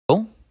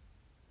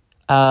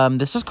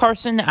This is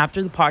Carson.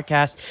 After the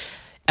podcast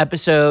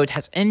episode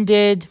has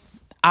ended,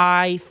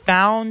 I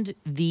found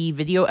the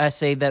video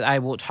essay that I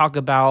will talk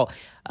about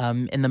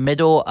in the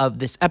middle of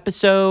this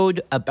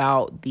episode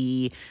about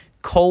the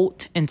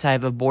cult inside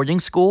of a boarding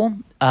school.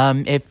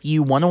 If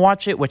you want to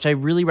watch it, which I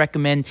really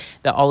recommend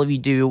that all of you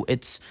do,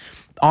 it's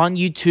on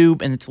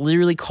YouTube, and it's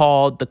literally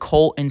called The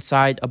Cult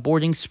Inside a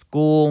Boarding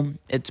School.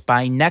 It's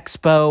by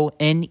Nexpo,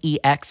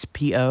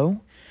 Nexpo.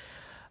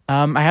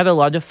 I had a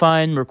lot of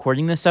fun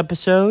recording this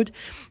episode,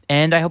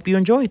 and I hope you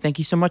enjoy. Thank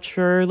you so much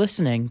for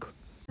listening.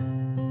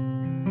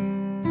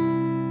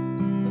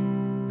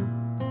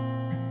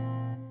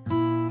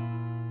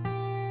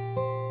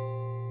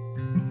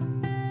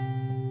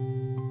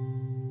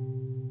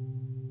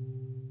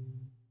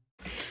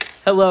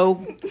 Hello.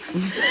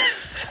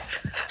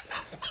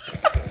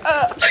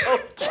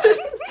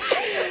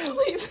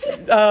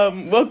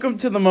 Welcome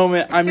to the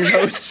moment. I'm your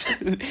host,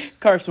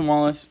 Carson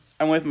Wallace.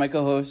 I'm with my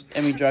co-host,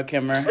 Emmy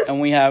Druckhammer,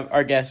 and we have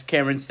our guest,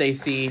 Cameron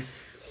Stacy.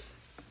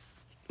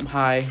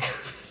 Hi.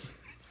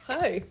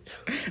 Hi.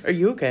 Are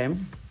you okay?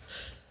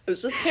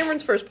 Is this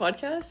Cameron's first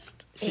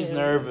podcast? She's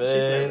nervous.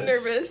 She's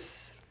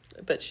nervous.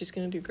 But she's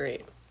going to do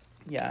great.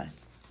 Yeah,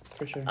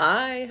 for sure.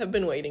 I have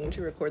been waiting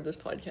to record this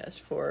podcast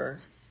for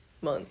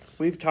months.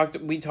 We talked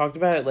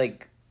about it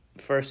like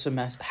first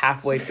semester,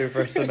 halfway through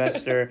first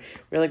semester.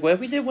 We were like, what if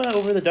we did one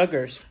over the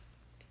Duggars?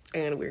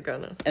 And we're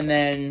gonna. And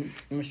then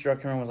Mr.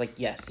 Druckhammer was like,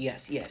 yes.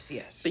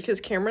 Because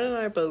Cameron and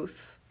I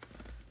both,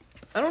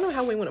 I don't know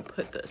how we want to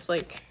put this.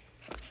 Like,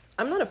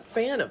 I'm not a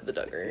fan of the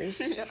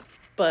Duggars,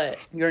 but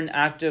you're an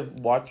active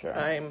watcher.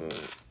 I'm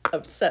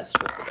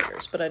obsessed with the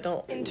Duggars, but I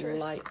don't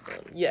like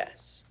them.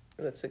 Yes.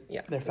 They're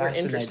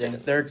fascinating.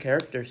 They're a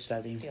character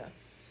study. Yeah.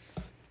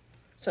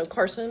 So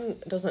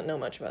Carson doesn't know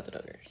much about the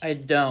Duggars. I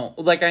don't.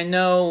 Like, I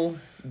know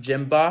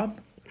Jim Bob.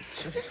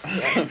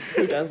 Yeah,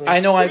 who doesn't? I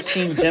know I've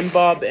seen Jim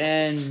Bob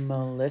and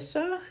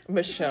Michelle.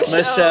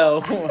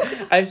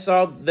 I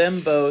saw them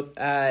both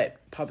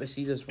at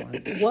Papacitas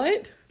once.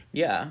 What?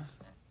 Yeah.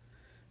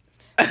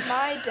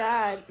 My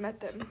dad met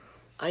them.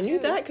 I knew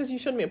that because you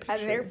showed me a picture.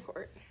 At an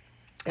airport.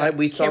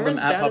 We saw Cameron's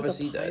them at dad Papacitas. is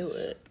a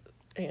pilot,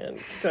 and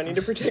do I need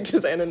to protect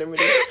his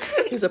anonymity?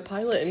 He's a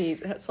pilot, and he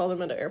saw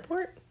them at an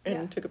airport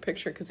and took a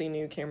picture because he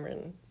knew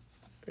Cameron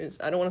is,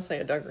 I don't want to say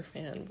a Duggar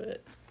fan,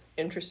 but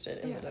interested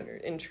in the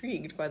Duggars,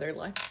 intrigued by their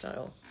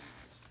lifestyle.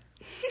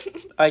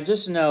 I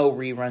just know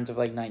reruns of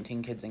like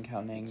 19 Kids and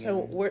Counting. So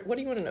what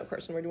do you want to know,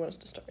 Carson? Where do you want us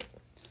to start?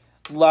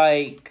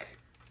 Like,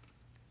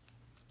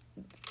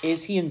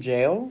 is he in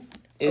jail?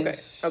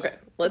 Okay.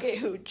 Let's.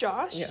 Who?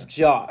 Josh? Yeah.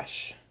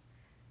 Josh.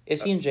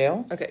 Is he in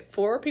jail? Okay,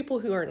 for people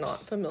who are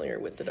not familiar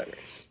with the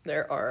Duggars,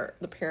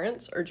 the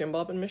parents are Jim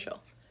Bob and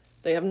Michelle.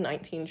 They have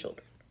 19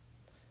 children.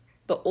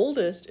 The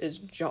oldest is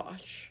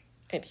Josh,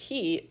 and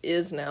he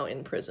is now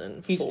in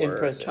prison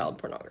for child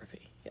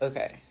pornography. Yes.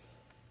 Okay.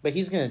 But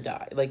he's going to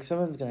die. Like,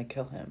 someone's going to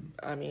kill him.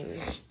 I mean,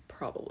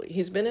 probably.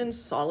 He's been in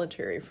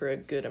solitary for a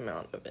good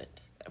amount of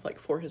it, like,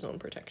 for his own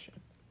protection.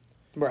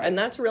 Right. And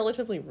that's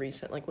relatively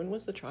recent. Like, when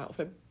was the trial?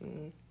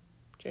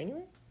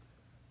 January?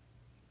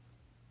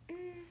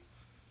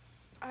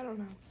 I don't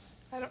know.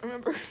 I don't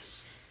remember.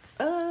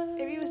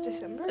 Maybe it was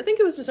December? I think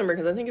it was December,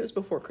 because I think it was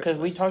before Christmas.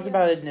 Because we talked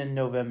about it in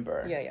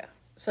November. Yeah.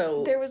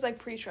 So there was, like,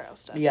 pre-trial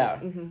stuff. Yeah.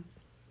 Mm-hmm.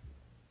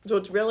 So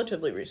it's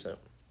relatively recent,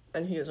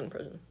 and he is in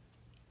prison.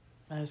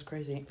 That is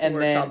crazy. For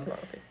child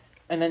pornography.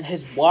 And then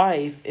his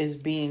wife is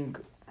being...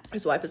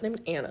 His wife is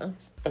named Anna.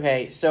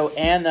 Okay, so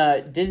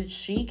Anna, did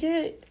she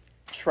get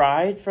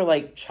tried for,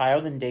 like,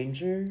 child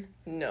endanger?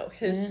 No,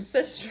 his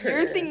sister.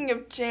 You're thinking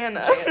of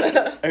Jana.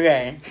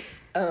 Okay.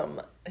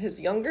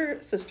 His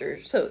younger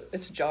sister, so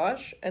it's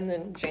Josh, and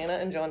then Jana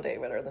and John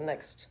David are the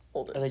next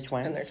oldest. Are they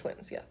twins? And they're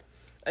twins, yeah.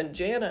 And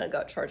Jana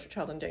got charged with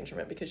child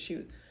endangerment because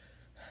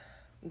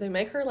they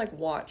make her, like,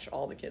 watch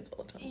all the kids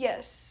all the time.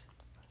 Yes.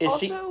 Is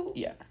also,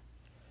 she... Yeah.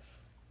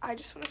 I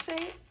just want to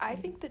say, I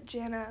think that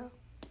Jana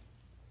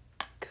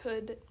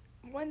could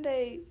one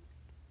day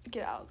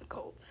get out of the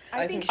cult.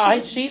 I think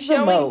she's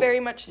showing very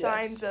much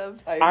signs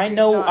of... I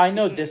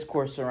know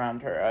discourse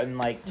around her and,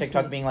 like,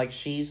 TikTok being like,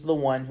 she's the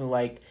one who,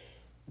 like,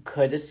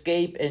 could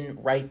escape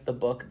and write the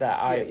book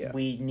that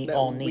we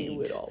all need. We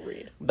would all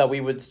read. That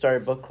we would start a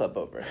book club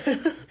over.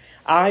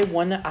 I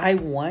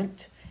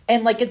want,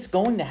 and, like, it's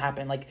going to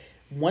happen. Like,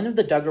 one of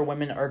the Duggar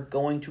women are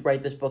going to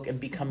write this book and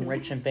become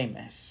rich and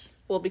famous.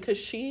 Well, because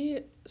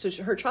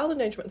her child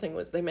endangerment thing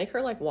was they make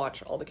her, like,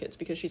 watch all the kids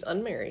because she's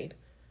unmarried.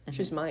 Mm-hmm.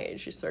 She's my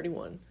age. She's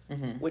 31,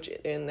 which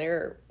in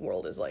their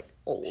world is, like,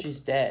 old. She's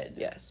dead.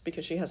 Yes,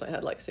 because she hasn't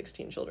had, like,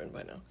 16 children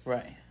by now.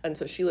 Right. And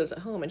so she lives at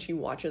home, and she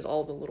watches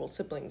all the little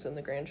siblings and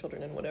the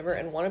grandchildren and whatever,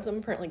 and one of them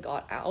apparently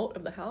got out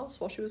of the house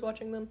while she was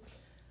watching them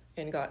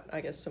and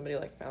I guess somebody,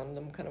 like, found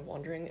them kind of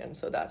wandering, and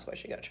so that's why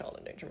she got child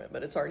endangerment,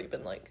 but it's already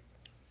been, like,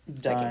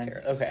 taken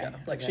care of. Okay. Yeah.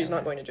 Like, okay. She's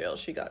not going to jail.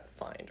 She got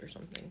fined or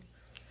something.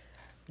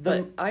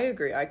 But I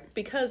agree.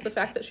 Because the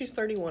fact that she's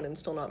 31 and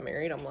still not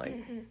married, I'm like...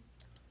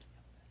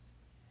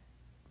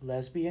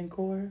 Lesbian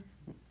core?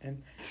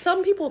 And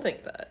some people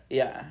think that.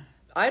 yeah.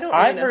 I don't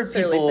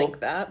necessarily think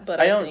that, but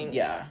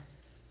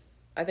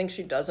I think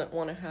she doesn't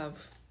want to have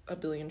a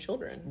billion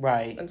children.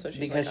 Right. And so she's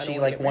because like, I she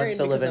don't want wants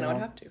to live in I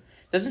would have to.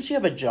 Doesn't she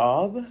have a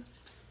job?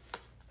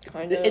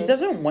 Kind of. It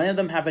doesn't one of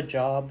them have a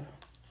job?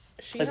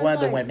 She like has, one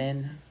of the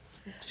women?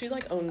 She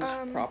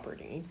owns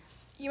property.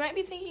 You might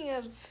be thinking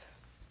of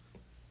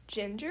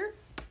Ginger.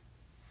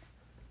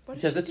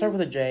 Does it start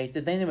with a J?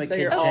 Did they name a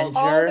kid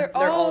Ginger? They're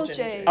all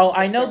J's. Oh,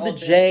 I know the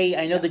J.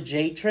 I know the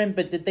J trim,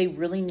 but did they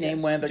really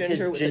name one of their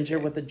kids Ginger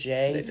with a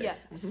J? Yes.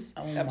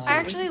 Mm-hmm. Oh, I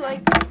actually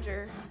like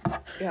Ginger.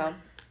 Yeah.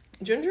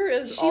 Ginger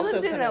is She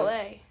lives in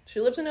L.A. She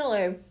lives in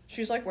L.A.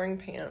 She's wearing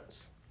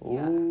pants.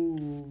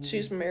 Ooh. Yeah.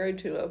 She's married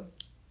to a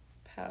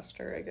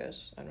pastor, I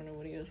guess. I don't know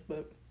what he is,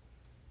 but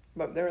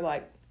they're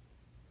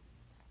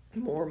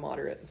more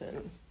moderate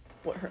than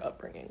what her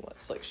upbringing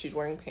was. She's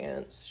wearing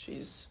pants.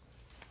 She's...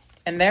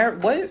 And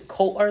what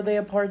cult are they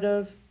a part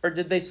of? Or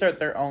did they start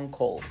their own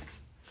cult?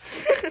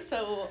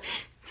 So...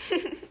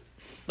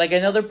 I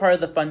know they're part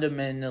of the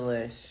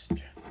Fundamentalist.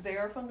 They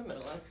are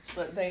fundamentalists,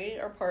 but they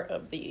are part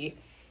of the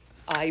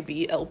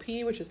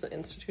IBLP, which is the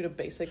Institute of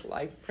Basic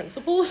Life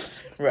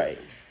Principles. Right.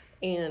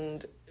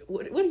 And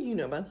what do you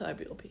know about the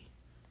IBLP?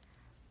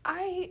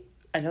 I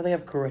know they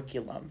have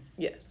curriculum.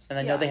 Yes. And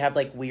I know they have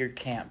weird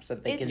camps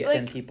that they can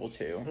send people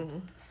to. Mm-hmm.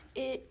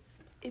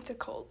 It's a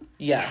cult.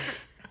 Yeah.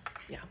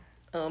 Yeah.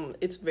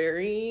 It's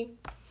very...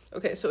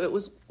 Okay, so it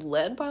was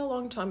led by a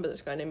long time by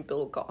this guy named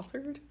Bill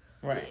Gothard.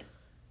 Right.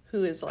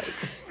 Who is who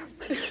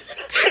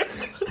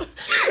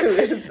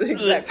is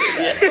exactly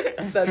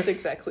that. That's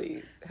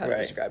exactly how to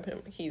describe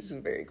him. He's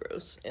very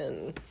gross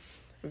and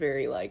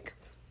very,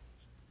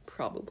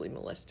 probably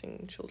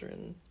molesting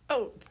children.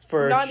 Oh,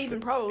 not even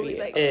probably.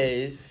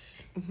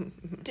 Is...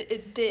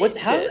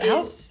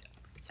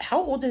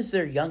 How old is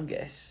their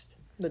youngest?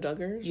 The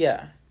Duggars?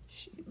 Yeah.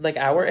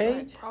 Our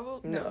age?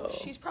 No.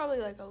 She's probably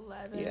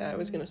 11. Yeah, I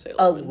was going to say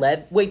 11.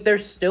 11? Wait, they're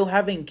still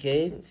having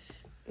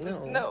kids?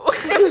 No.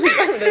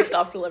 They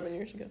stopped 11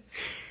 years ago.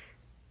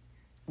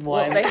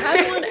 Well, they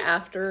had one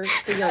after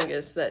the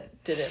youngest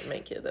that didn't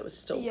make it, that was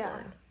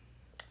stillborn.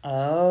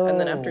 Oh. And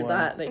then after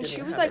that, they didn't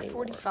she was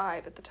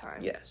 45 at the time.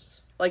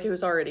 Yes. It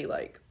was already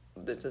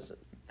this is...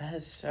 That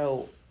is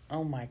so...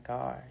 Oh my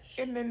gosh.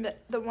 And then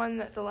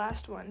the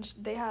last one,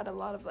 they had a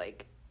lot of,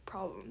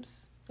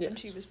 problems when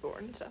she was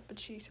born and stuff, but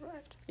she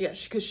survived. Yeah,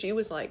 because she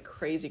was,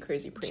 crazy,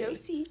 crazy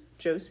preemie.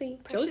 Josie.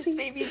 Precious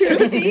baby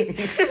Josie.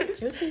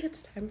 Josie,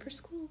 it's time for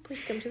school.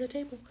 Please come to the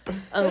table.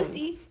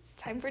 Josie,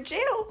 time for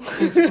jail.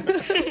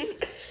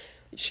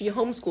 She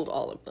homeschooled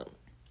all of them.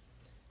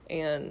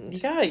 And...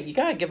 You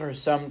gotta give her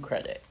some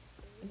credit.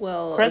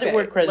 Well, credit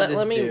where credit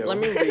is due. Let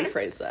me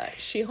rephrase that.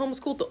 She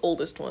homeschooled the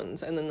oldest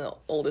ones, and then the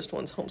oldest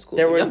ones homeschooled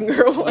the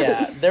younger ones.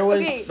 Yeah, there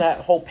was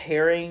that whole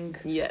pairing.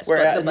 Yes,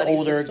 where the buddy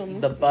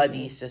system. The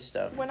buddy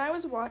system. When I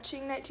was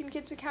watching 19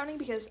 Kids Accounting,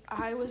 because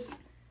I was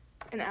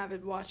an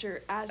avid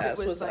watcher, as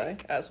was I.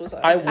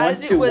 I want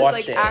to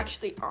watch it.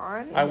 Actually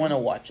on. I want to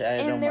watch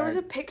it. And there was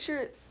a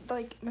picture.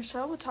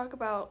 Michelle would talk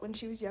about when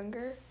she was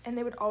younger, and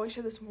they would always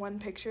show this one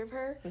picture of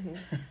her,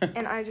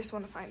 and I just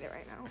want to find it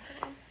right now.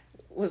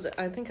 Was it?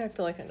 I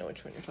feel like I know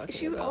which one you're talking about.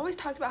 She would always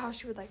talk about how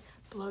she would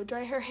blow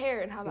dry her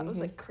hair and how that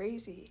was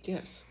crazy.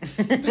 Yes.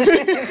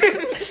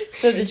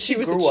 So did she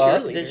grow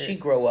up? Did she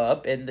grow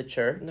up in the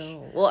church?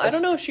 No. Well, I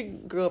don't know if she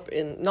grew up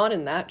not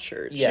in that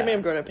church. Yeah. She may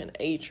have grown up in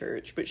a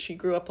church, but she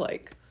grew up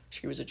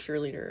she was a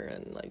cheerleader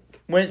and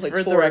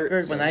for the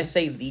record, when I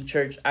say the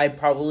church, I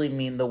probably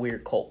mean the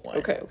weird cult one.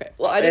 Okay.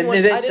 Well, I didn't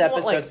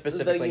want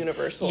specifically the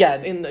universal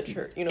in the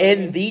church. You know what I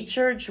mean? The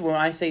church, when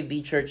I say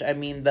the church, I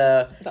mean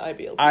the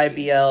IBL.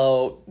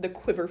 IBL. The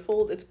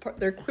quiverful.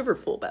 They're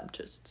quiverful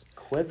Baptists.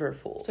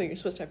 Quiverful. So you're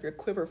supposed to have your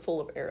quiver full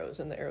of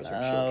arrows, and the arrows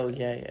are children.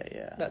 Oh,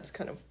 yeah. That's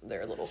kind of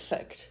their little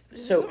sect.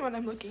 This isn't what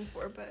I'm looking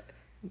for, but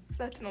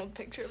that's an old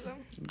picture of them.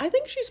 I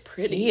think she's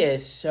pretty. He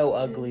is so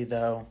ugly,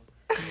 though.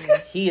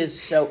 He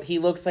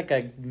looks like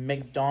a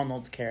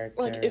McDonald's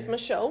character. If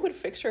Michelle would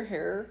fix her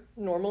hair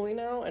normally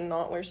now and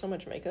not wear so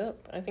much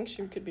makeup, I think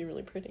she could be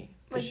really pretty.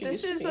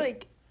 This is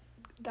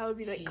that would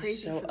be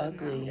crazy. So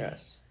ugly. Now.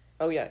 Yes.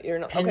 Oh yeah, you're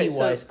not.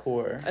 Pennywise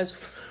core. As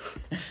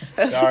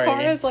far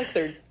as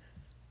their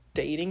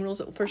dating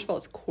rules, first of all,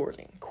 it's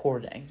courting.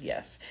 Courting,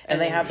 yes, and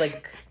they have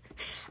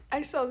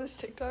I saw this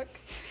TikTok.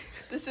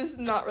 This is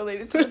not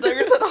related to the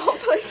Duggars at all,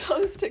 but I saw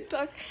this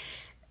TikTok.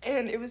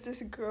 And it was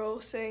this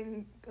girl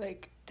saying,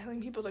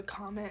 telling people to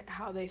comment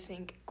how they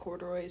think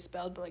corduroy is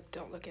spelled, but,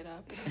 don't look it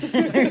up.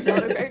 So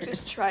I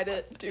just try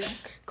to do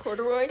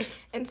corduroy,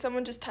 and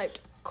someone just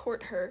typed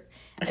court her,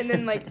 and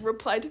then,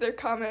 replied to their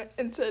comment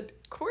and said,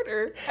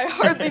 quarter, I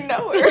hardly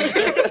know her.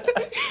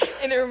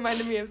 And it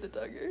reminded me of the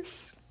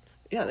Duggars.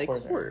 Yeah, they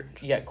court.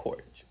 Yeah,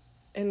 court.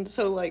 And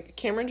so,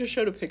 Cameron just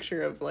showed a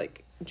picture of,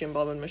 Jim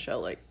Bob and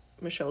Michelle,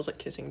 Michelle's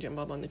kissing Jim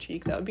Bob on the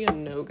cheek. That would be a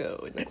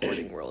no-go in the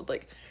courting world.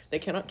 They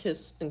cannot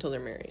kiss until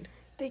they're married.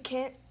 They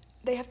can't.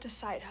 They have to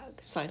side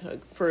hug. Side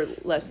hug for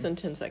less than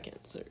 10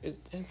 seconds. Is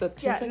that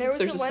 10 seconds?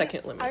 There's a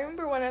second limit. I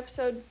remember one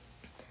episode.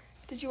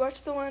 Did you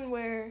watch the one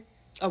where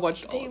I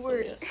watched all of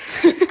them,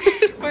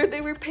 yes. Where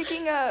they were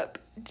picking up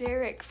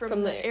Derek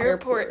from the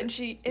airport, and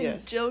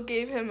Jill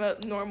gave him a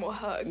normal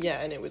hug.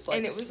 Yeah, and it was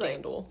like a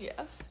scandal. Like,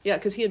 yeah. Yeah,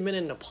 because he had been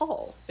in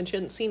Nepal, and she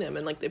hadn't seen him,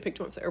 and like they picked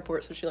him up at the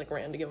airport, so she like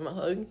ran to give him a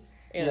hug,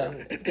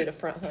 and did a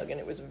front hug, and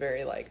it was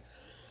very like...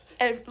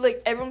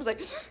 everyone was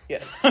like...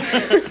 Yes.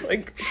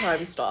 Like,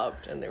 time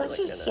stopped, and they were like...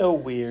 That's just so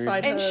weird.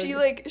 Side and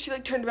hug. she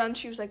turned around, and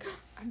she was like,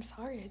 I'm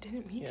sorry, I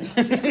didn't mean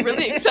to. She's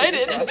really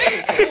excited.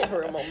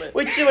 For a moment.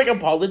 Wait, she, like,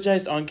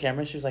 apologized on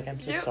camera? She was like, I'm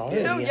so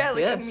sorry. No,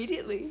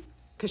 immediately.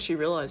 Because she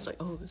realized, like,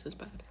 oh, this is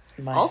bad.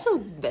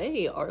 Also,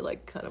 they are,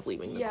 like, kind of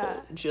leaving the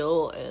cult.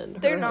 Jill and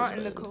her They're not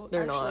husband. in the cult,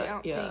 They're actually, not, I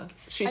don't think.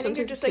 She I sends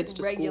think her just, kids like,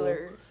 to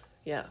regular, school.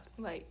 Yeah.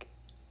 Like...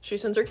 She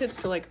sends her kids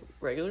to, like,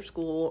 regular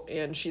school,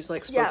 and she's,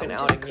 like, spoken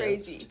out against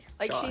crazy.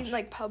 Like, Josh. she's,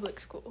 like, public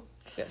school.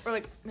 Yes. Or,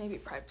 like, maybe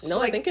private school. No,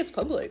 like, I think it's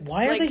public.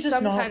 Why are they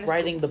just not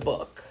writing the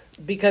book?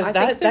 Because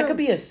that could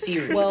be a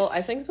series. Well,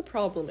 I think the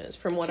problem is,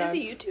 from what She has a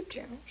YouTube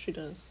channel. She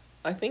does.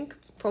 I think,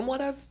 from what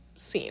I've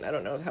seen, I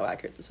don't know how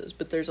accurate this is,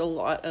 but there's a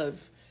lot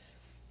of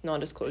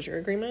non-disclosure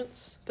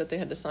agreements that they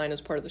had to sign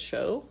as part of the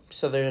show.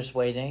 So they're just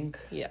waiting?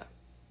 Yeah.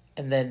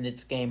 And then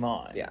it's game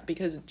on. Yeah,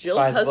 because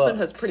Jill's husband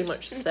has pretty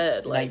much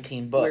said, like,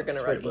 19 books we're going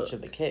to write a book. each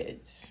of the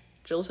kids.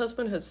 Jill's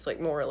husband has,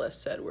 like, more or less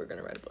said we're going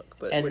to write a book,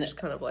 but we're just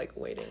kind of, like,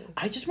 waiting.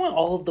 I just want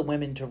all of the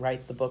women to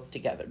write the book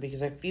together,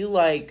 because I feel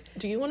like...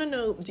 Do you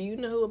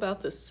know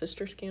about the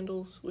sister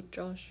scandals with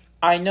Josh?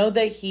 I know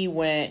that he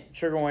went,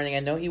 trigger warning,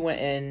 I know he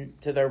went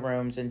into their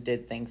rooms and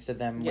did things to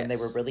them when they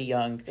were really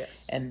young.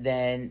 Yes. And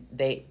then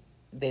they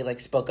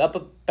like, spoke up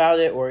about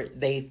it, or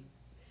they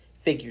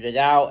figured it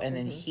out, and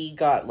then he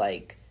got,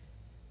 like,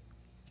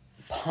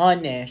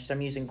 punished. I'm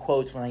using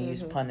quotes when I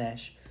use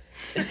punish.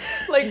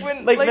 Like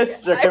when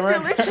Mr. I feel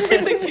like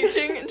she's like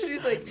teaching and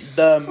she's like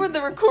for the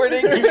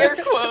recording air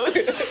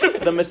quotes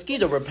the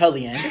mosquito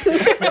repellent.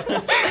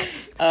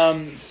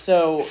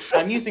 So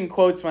I'm using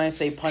quotes when I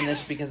say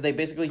punish because they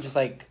basically just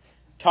like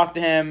talk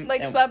to him,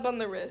 like slap on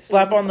the wrist.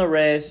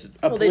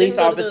 A police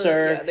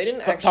officer they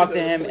didn't talk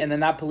to him, and then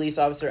that police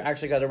officer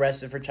actually got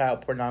arrested for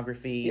child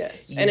pornography.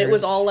 Yes, and it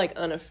was all like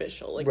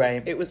unofficial. Like,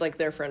 right. It was like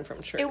their friend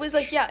from church. It was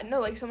like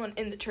like someone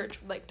in the church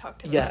would like talk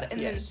to him about it,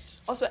 and then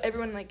also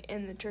everyone like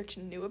in the church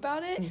knew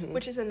about it,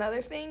 which is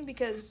another thing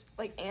because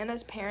like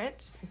Anna's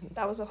parents,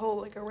 that was a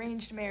whole like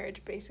arranged marriage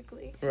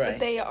basically, right? But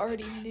they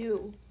already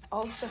knew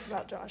all the stuff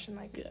about Josh and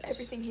like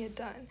everything he had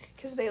done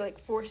because they like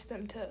forced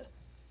them to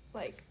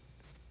like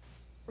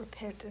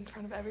repent in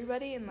front of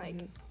everybody and like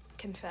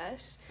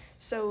confess.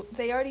 So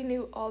they already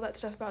knew all that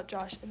stuff about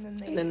Josh, and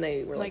then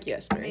they were like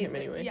yes, marry him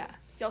anyway. Yeah,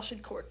 y'all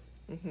should court.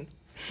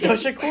 Y'all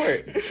should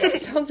court.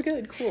 That sounds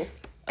good. Cool.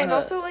 And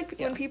also like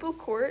when people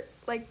court,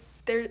 like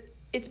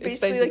it's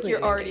basically like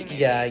you're already married.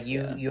 Yeah,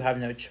 you have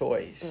no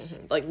choice.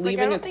 Like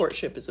leaving a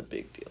courtship is a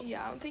big deal.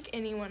 Yeah, I don't think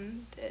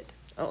anyone did.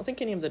 I don't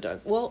think any of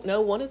the well,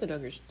 no, one of the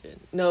Duggars did.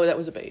 No, that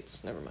was a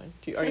Bates. Never mind.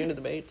 Are you into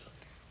the Bates?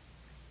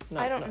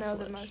 I don't know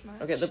them as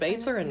much. Okay, the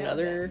Bates are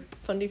another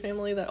Fundy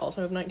family that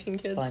also have 19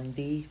 kids.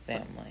 Fundy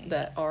family.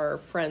 That are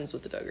friends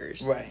with the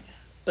Duggars. Right.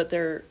 But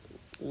they're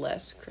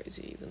less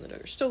crazy than the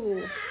Duggars.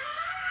 Still.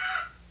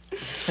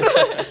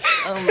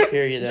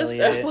 Period, just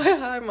Elliot.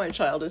 FYI, my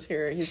child is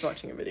here. He's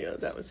watching a video.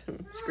 That was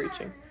him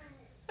screeching.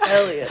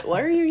 Elliot,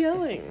 why are you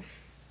yelling?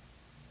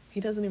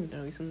 He doesn't even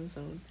know he's in the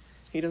zone.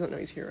 He doesn't know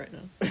he's here right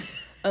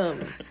now.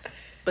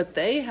 But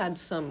they had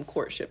some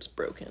courtships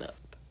broken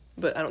up.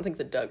 But I don't think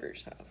the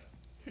Duggars have.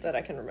 That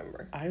I can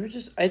remember. I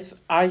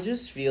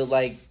just feel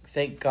like,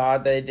 thank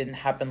God that it didn't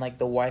happen like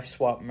the wife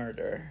swap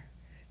murder.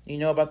 You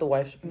know about the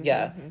wife?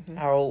 Yeah.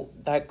 How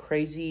that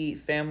crazy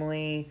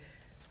family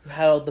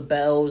had all the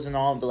bells and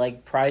all the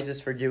like prizes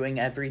for doing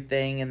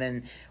everything, and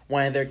then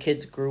one of their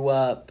kids grew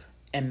up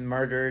and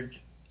murdered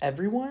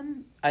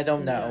everyone? I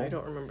don't know. Yeah, I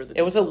don't remember the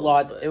details. It was a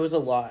lot. But... It was a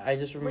lot. I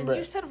just remember. When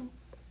you said,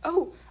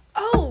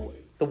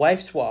 the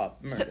wife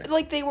swap murder. So,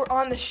 like, they were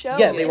on the show.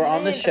 Yeah, they were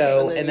on the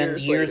show, and then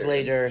years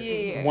later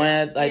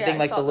when I think,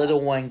 like, the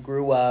little one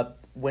grew up,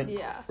 went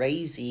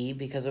crazy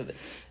because of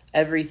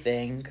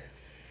everything.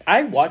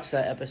 I watched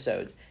that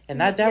episode,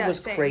 and that dad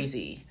was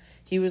crazy.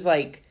 He was,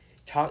 like,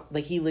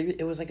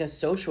 it was, like, a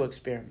social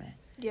experiment.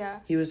 Yeah.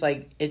 He was,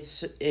 like,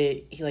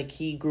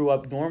 he grew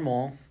up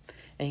normal,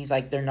 and he's,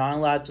 like, they're not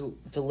allowed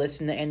to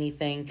listen to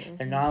anything.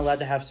 They're not allowed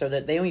to have soda.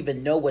 They don't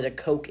even know what a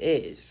Coke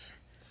is.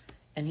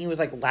 And he was,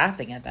 like,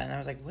 laughing at that. And I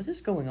was like, what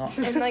is going on?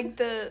 And, like,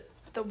 the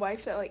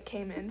wife that, like,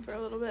 came in for a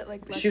little bit,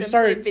 like, let them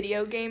play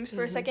video games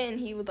for a second. And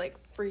he would, like,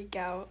 freak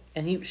out.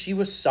 And she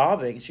was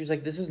sobbing. She was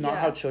like, this is not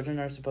how children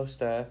are supposed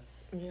to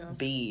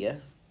be.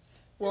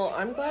 Well,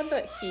 I'm glad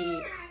that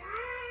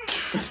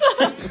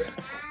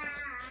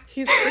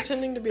he's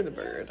pretending to be the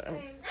bird.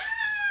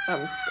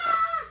 I'm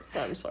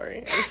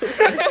sorry. I'm so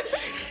sorry.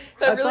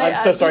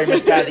 I'm so sorry,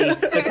 Miss Patty. Miss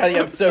Patty,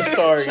 I'm so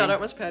sorry. Shout out,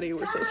 Miss Patty.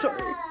 We're so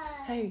sorry.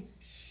 Hey.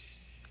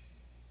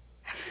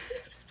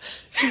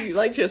 He,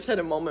 like, just had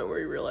a moment where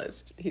he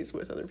realized he's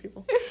with other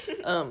people.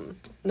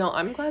 No,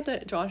 I'm glad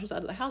that Josh is out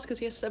of the house because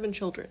he has 7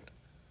 children.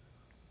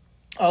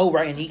 Oh,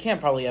 right, and he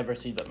can't probably ever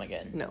see them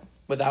again. No.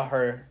 Without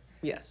her.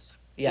 Yes.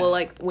 Yeah. Well,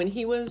 like, when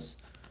he was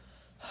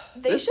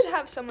They should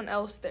have someone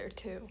else there,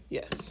 too.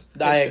 Yes.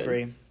 I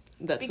agree.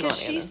 That's because not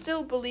she Anna.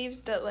 still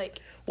believes that, like,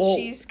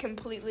 she's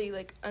completely,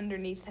 like,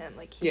 underneath him.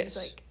 Like, he's,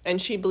 like...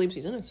 And she believes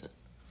he's innocent.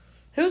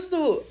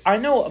 I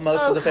know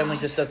most of the family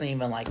just doesn't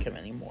even like him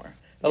anymore.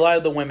 A lot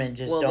of the women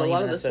just don't even... Well, a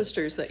lot of the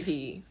sisters that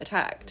he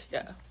attacked,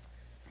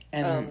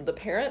 And the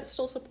parents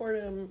still support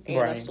him.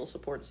 Anna still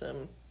supports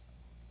him.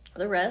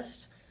 The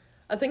rest,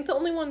 I think the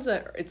only ones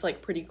that it's,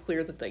 like, pretty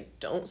clear that they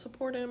don't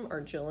support him are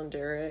Jill and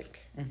Derek.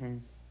 Mm-hmm.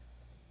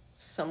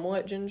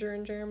 Somewhat Ginger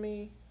and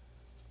Jeremy.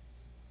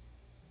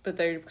 But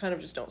they kind of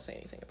just don't say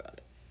anything about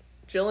it.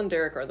 Jill and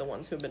Derek are the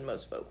ones who have been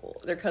most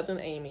vocal. Their cousin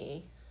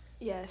Amy.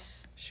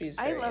 Yes. She's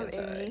very I love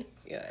anti. Amy.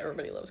 Yeah,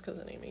 everybody loves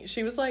cousin Amy.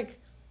 She was, like,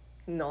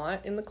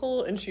 not in the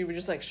cult, and she would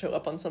just, like, show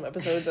up on some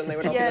episodes, and they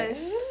would all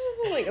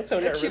be like so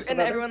nervous and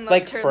everyone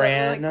like her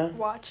Fran, that, like,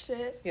 watched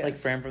it. Like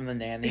Fran from The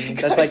Nanny.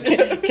 That's,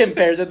 like,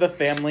 compared to the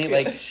family,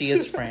 like, she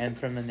is Fran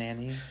from The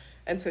Nanny.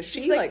 And so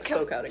she like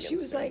spoke out against She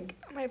was him. like,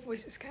 my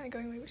voice is kind of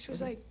going away, but she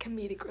was like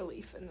comedic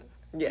relief in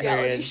the Yeah.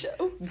 reality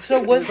show.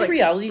 So was the like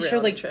reality show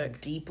like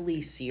check.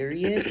 deeply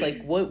serious?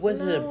 Like what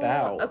was it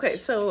about? Okay,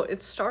 so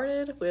it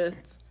started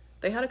with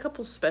they had a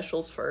couple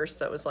specials first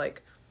that was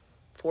like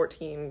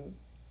 14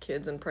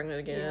 kids and pregnant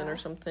again or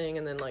something,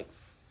 and then like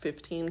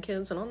 15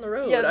 kids and on the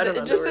road. Yeah, I don't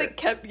know. It just like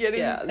kept getting.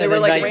 Yeah, they were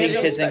like 19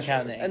 random kids specials,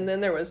 and counting. and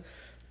then there was.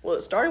 Well,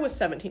 it started with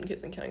 17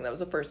 kids and counting. That was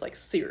the first like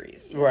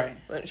series. Right.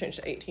 Then it changed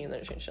to 18. Then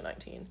it changed to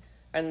 19.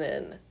 And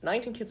then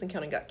 19 Kids and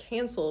Counting got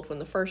canceled when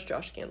the first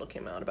Josh scandal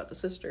came out about the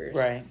sisters.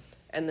 Right.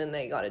 And then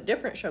they got a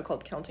different show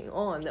called Counting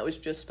On that was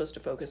just supposed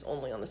to focus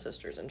only on the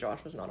sisters, and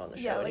Josh was not on the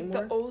show anymore. Yeah,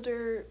 like the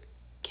older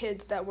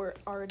kids that were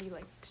already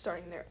like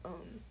starting their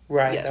own.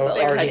 Right. Yes,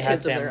 that like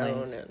had kids of their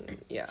own,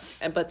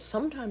 and but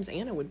sometimes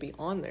Anna would be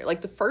on there. Like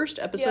the first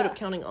episode of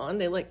Counting On,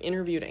 they like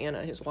interviewed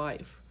Anna, his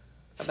wife,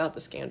 about the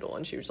scandal,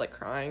 and she was like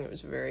crying. It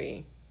was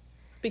very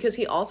because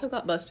he also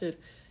got busted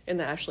in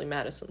the Ashley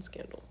Madison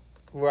scandal.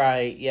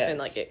 Right, yeah. And,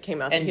 like, it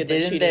came out that he had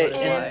been cheating on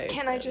his wife.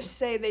 Can I just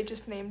say they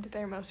just named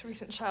their most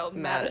recent child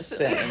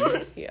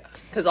Madison. Yeah.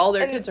 Because all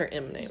their kids are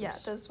M names. Yeah,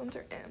 those ones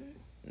are M.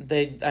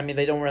 They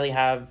don't really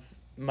have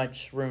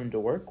much room to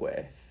work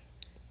with.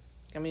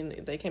 I mean,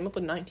 they came up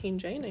with 19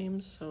 J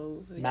names,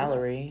 so...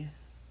 Mallory.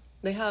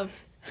 They have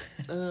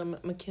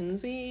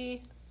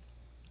Mackenzie,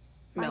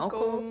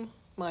 Malcolm,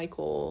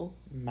 Michael.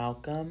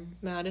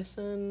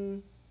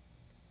 Madison.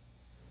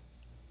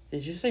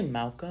 Did you say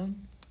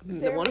Malcolm?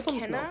 One of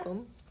them's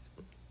Malcolm.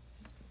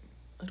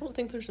 I don't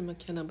think there's a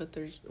McKenna, but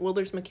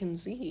there's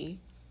Mackenzie.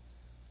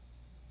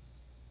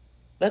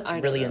 That's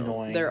really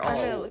annoying. They're all I'm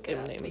gonna look it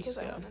M up names. because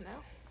I want to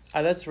know.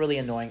 That's really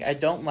annoying. I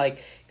don't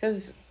like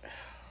because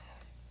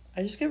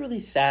I just get really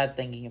sad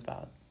thinking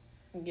about.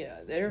 Yeah,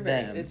 they're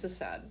very. It's a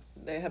sad.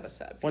 They have a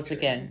sad. Future. Once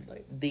again,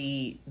 like,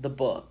 the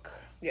book.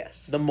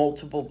 Yes. The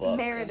multiple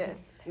books.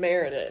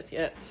 Meredith,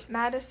 yes.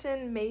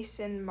 Madison,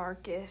 Mason,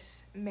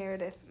 Marcus,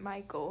 Meredith,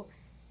 Michael,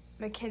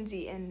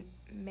 Mackenzie, and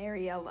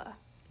Mariella.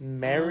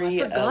 I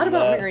forgot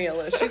about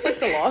Mariella. She's like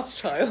the lost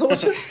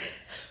child.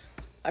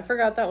 I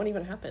forgot that one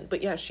even happened.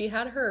 But yeah, she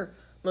had her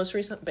most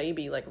recent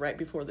baby like right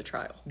before the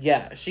trial.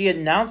 Yeah, she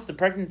announced the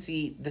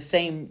pregnancy the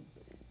same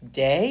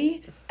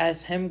day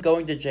as him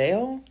going to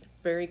jail.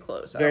 Very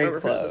close. I don't remember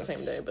if it was the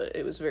same day, but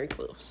it was very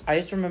close. I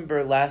just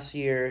remember last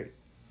year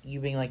you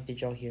being like,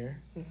 did y'all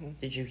hear? Mm-hmm.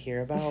 Did you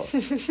hear about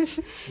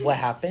what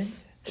happened?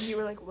 And you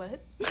were like,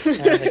 what?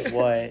 And I was like,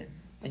 what? I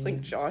was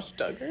like, Josh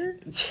Duggar?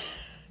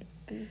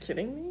 Are you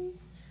kidding me?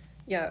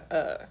 Yeah,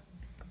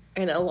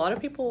 and a lot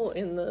of people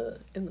in the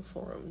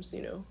forums,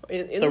 you know,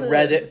 in the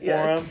Reddit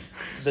forums,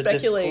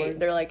 speculate.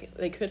 They're like,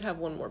 they could have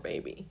one more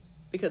baby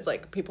because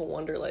like people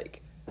wonder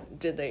like,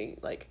 did they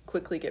like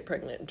quickly get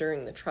pregnant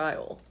during the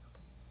trial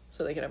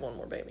so they could have one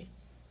more baby?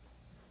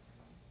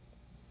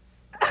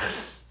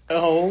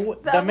 Oh,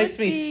 that makes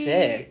me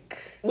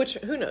sick. Which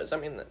who knows? I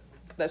mean,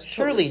 that's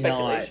surely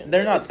speculation. Not.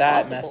 They're not that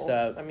possible. Messed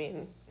up. I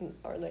mean,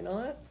 are they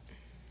not?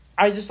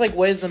 I just like,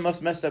 what is the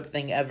most messed up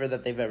thing ever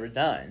that they've ever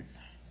done?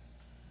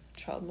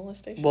 Child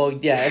molestation. Well,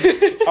 yeah,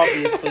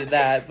 obviously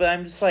that, but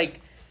I'm just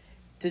like,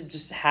 to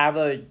just have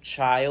a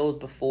child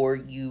before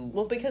you.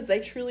 Well, because they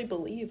truly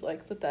believe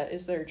like that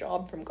is their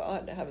job from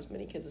God to have as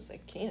many kids as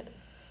they can,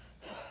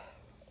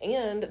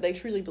 and they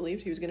truly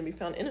believed he was going to be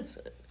found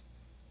innocent.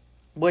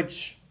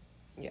 Which,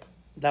 yeah,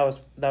 that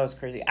was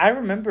crazy. I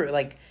remember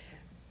like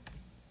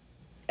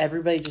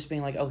everybody just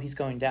being like, "Oh, he's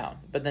going down,"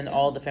 but then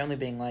all the family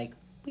being like,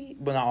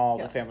 not all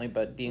the family,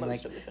 but being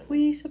most like,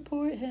 we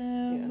support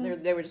him. Yeah,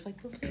 they were just like,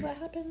 we'll see what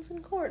happens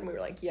in court, and we were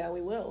like, yeah,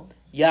 we will.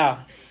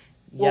 Yeah.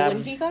 Well,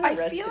 when he got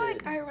arrested, I feel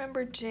like I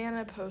remember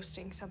Jana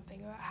posting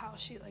something about how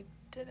she like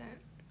didn't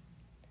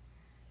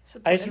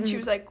support, and she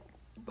was like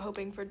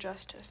hoping for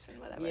justice and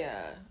whatever.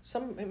 Yeah,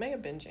 it may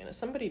have been Jana.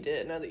 Somebody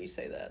did. Now that you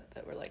say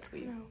that were like I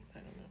don't know.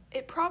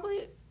 It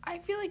probably. I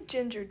feel like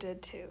Ginger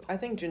did too. I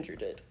think Ginger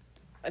did.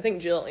 I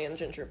think Jill and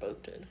Ginger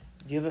both did.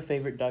 Do you have a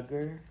favorite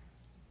Duggar?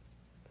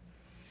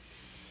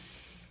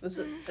 This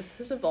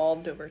has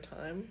evolved over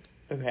time.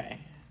 Okay.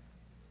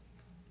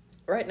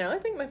 Right now, I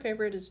think my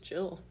favorite is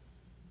Jill.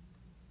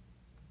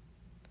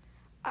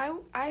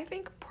 I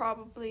think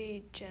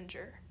probably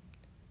Ginger.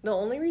 The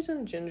only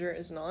reason Ginger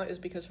is not is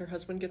because her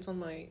husband gets on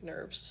my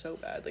nerves so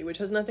badly, which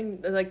has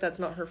nothing, like, that's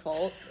not her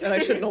fault, and I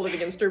shouldn't hold it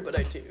against her, but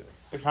I do.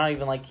 It's not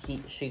even like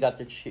she got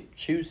to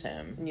choose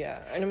him.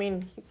 Yeah, and I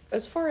mean,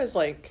 as far as,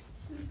 like,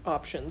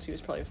 options, he was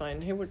probably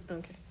fine.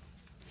 Okay.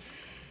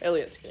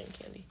 Elliot's getting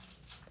candy.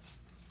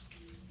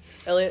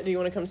 Elliot, do you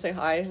want to come say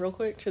hi real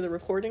quick to the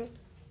recording?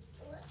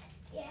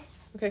 Yeah.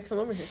 Okay, come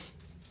over here.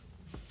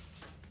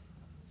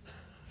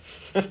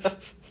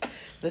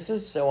 This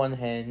is so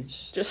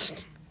unhinged.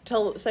 Just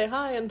say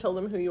hi and tell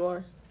them who you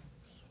are.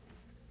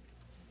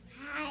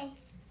 Hi.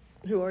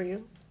 Who are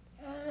you?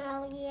 I don't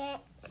know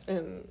yet.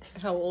 And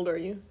how old are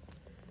you?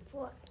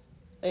 4.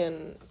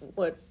 And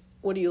what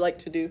do you like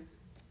to do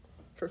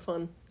for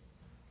fun?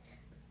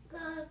 Go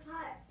to the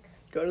park.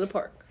 Go to the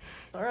park.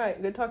 All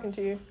right, good talking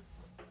to you.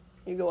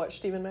 You go watch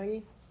Steve and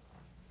Maggie?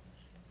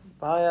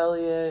 Bye,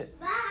 Elliot.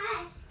 Bye.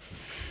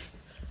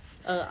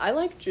 I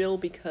like Jill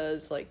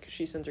because, like,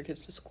 she sends her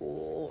kids to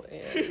school,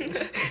 and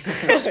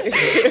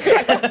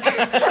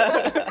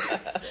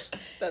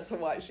that's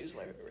why she's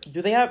my favorite.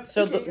 Do they have...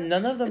 So Okay, yeah.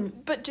 none of them...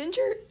 But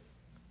Ginger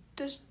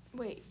does...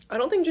 Wait. I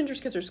don't think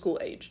Ginger's kids are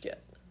school-aged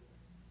yet.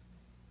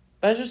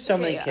 There's just so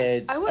Okay, many yeah.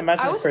 kids. I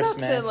Imagine was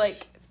Christmas. about to,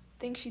 like,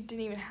 think she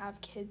didn't even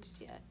have kids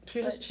yet.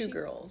 She has but 2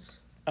 girls.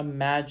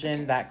 Imagine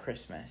Okay. that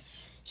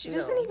Christmas. She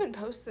doesn't No. even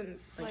post them,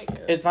 I like...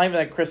 can't. It's not even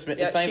like Christmas.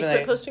 Yeah, it's not she even quit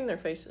like... posting their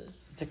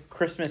faces. It's a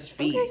Christmas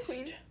Okay,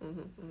 feast.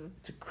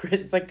 queen.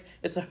 It's like...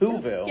 It's a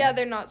Whoville. Yeah,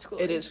 they're not school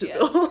It is yet.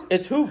 Whoville.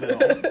 It's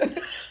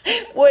Whoville.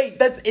 Wait,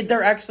 that's it.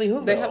 They're actually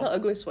Whoville. They have an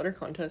ugly sweater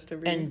contest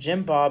every year. And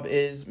Jim Bob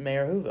is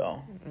Mayor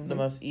Whoville, the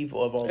most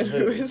evil of all the And who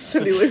Who's. is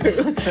Cindy Lou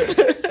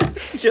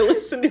Who? Jill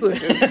is Cindy Lou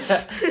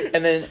Who.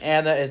 And then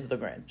Anna is the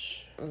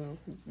Grinch.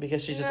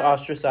 Because she's just No.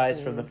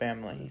 ostracized from the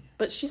family.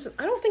 But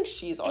I don't think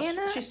she's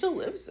Anna- she still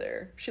lives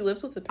there. She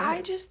lives with the I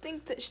parents. just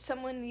think that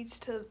someone needs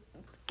to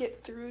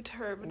get through to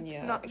her, but it's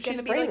Yeah. not She's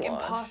gonna be, like, brainwashed.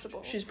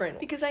 impossible. She's brainwashed.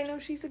 Because I know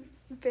she's a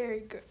very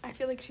good... I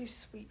feel like she's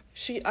sweet.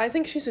 I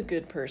think she's a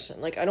good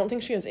person. Like, I don't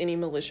think she has any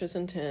malicious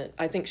intent.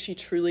 I think she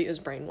truly is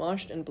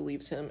brainwashed and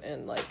believes him,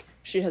 and, like,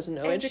 she has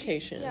no And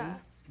education. yeah.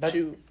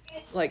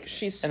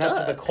 She's And stuck. that's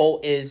what the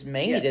cult is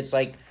made. Yes. It's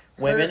like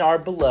women are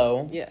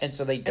below, Yes. and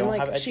so they don't and, like,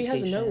 have education.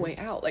 she has no way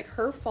out. Like,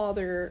 her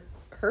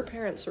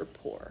parents are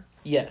poor.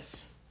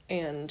 Yes.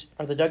 And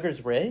Are the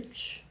Duggars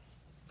rich?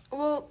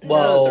 Well,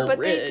 Well- no, but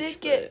They're they rich,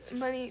 did get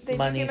money. They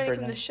Money did get for money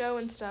from them. the show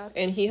and stuff.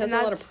 and he has And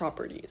a lot of that's-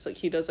 properties. Like,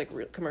 he does,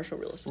 like, commercial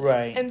real estate.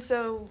 Right. And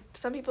so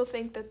some people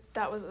think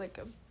that was like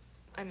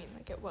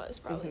it was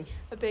probably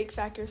a big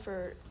factor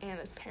for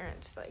Anna's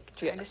parents, like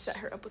trying to Yes. set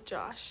her up with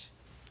Josh.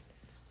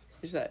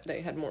 Is that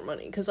they had more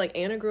money. Because, like,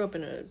 Anna grew up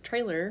in a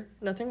trailer.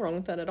 Nothing wrong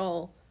with that at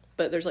all.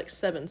 But there's, like,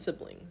 7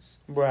 siblings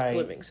Right.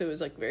 living. So it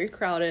was, like, very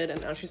crowded.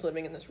 And now she's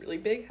living in this really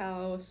big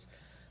house.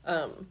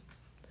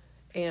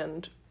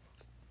 And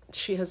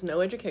she has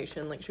no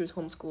education. Like, she was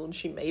homeschooled.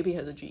 She maybe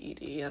has a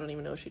GED. I don't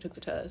even know if she took the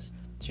test.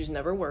 She's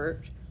never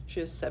worked. She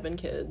has 7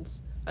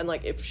 kids. And,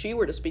 like, if she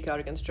were to speak out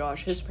against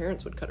Josh, his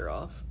parents would cut her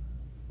off.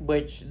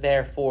 Which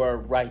therefore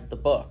write the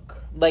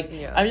book. Like,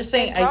 Yeah. I'm just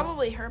saying, And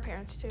probably her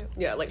parents too,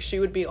 Yeah, like, she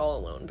would be all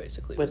alone,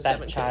 basically, with that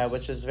 7 child, kids.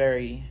 which is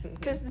very...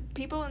 because the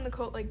people in the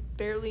cult like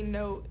barely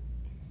know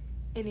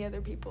any other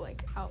people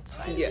like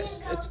outside.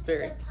 Yes, it's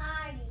very... The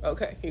party.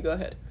 Okay, you go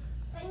ahead.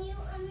 When you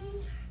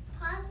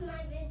pause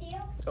my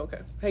video, Okay.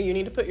 Hey, you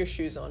need to put your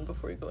shoes on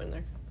before you go in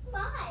there.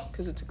 why?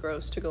 Because it's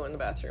gross to go in the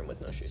bathroom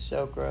with no shoes.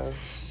 So gross.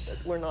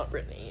 We're not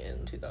Britney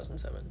in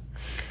 2007.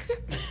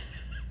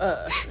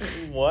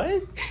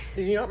 What?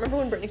 Did you not remember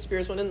when Britney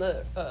Spears went in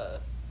the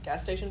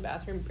gas station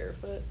bathroom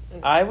barefoot?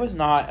 And I was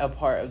not a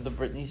part of the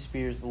Britney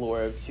Spears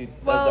lore of the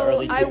Well,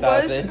 early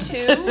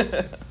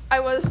 2000s. I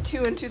was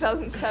 2 in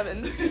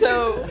 2007,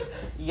 so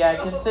Yeah,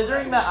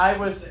 considering that I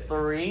was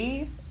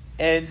 3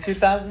 in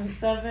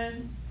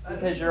 2007,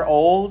 because you're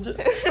old.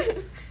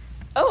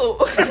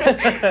 oh.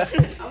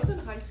 I was in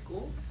high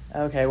school.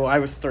 Okay, well, I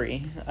was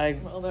 3. I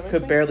Well, that makes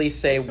could me barely sick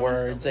say to my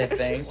words, I stomach.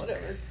 think.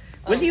 Whatever.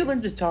 When do you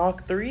learn to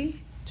talk? 3?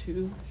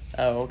 2.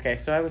 Oh, okay,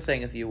 so I was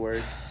saying a few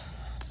words.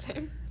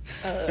 Same.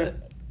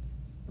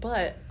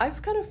 But I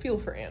kind of feel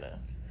for Anna.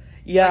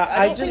 Yeah, Like,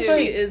 I don't just think like...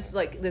 she is,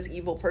 like, this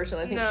evil person.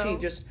 I think No. she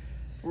just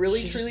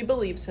really, She truly just-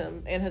 believes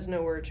him and has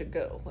nowhere to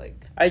go.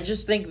 Like, I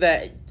just think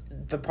that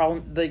the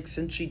problem, like,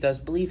 since she does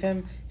believe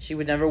him, she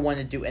would never want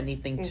to do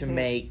anything to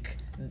make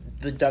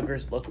the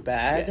Duggars look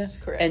bad. Yes,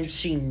 correct. And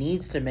she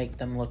needs to make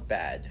them look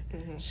bad.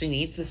 She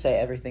needs to say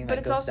everything But that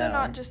it's goes also down.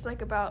 not just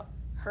like about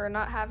her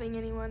not having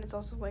anyone. It's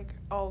also like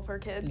all of her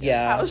kids.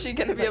 Yeah. How is she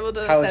gonna be able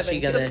to How is she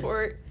gonna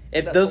support?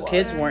 If That's those a lot.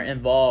 kids weren't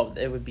involved,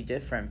 it would be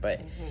different, but...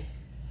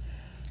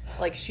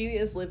 like, she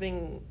is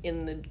living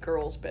in the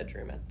girls'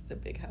 bedroom at the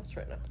big house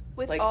right now.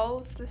 With like, all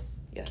of the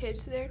Yes.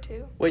 kids there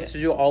too. Wait, Yes. so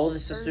do all of the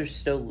sisters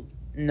still...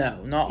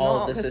 No, not all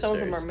No, of the 'cause sisters. some of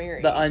them are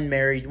married. The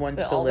unmarried ones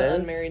But still all live? the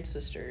unmarried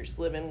sisters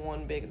live in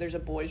one big... There's a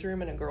boys'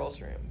 room and a girls'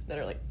 room that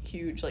are, like,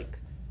 huge, like...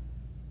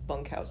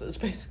 bunkhouses,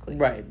 basically.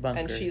 Right,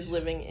 bunkers. And she's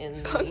living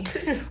in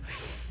the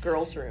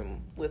girls'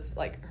 room with,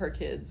 like, her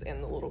kids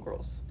and the little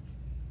girls.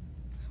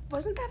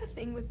 Wasn't that a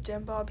thing with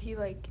Jim Bob? He,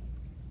 like,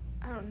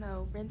 I don't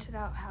know, rented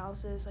out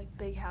houses, like,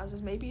 big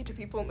houses, maybe to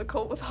people in the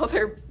cult with all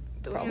their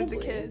billions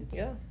of kids.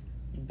 Yeah.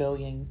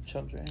 Billion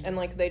children. And,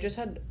 like, they just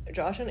had...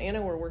 Josh and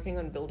Anna were working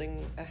on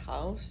building a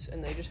house,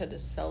 and they just had to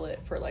sell it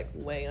for, like,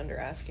 way under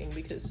asking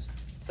because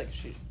it's, like,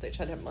 they just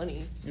had to have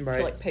money to,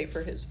 like, pay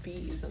for his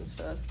fees and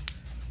stuff.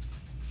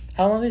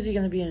 How long is he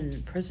going to be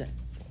in prison?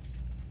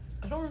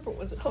 I don't remember,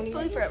 was it 20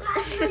 Hopefully years? forever.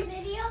 Pause my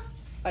video.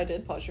 I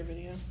did pause your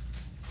video.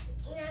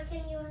 Now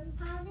can you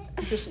unpause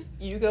it? Just,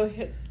 you go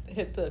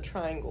hit the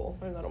triangle,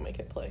 and that'll make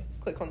it play.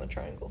 Click on the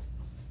triangle.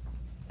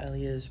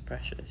 Elia's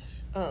precious.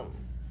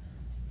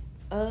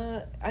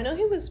 I know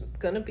he was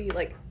gonna be,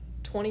 like,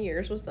 20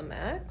 years was the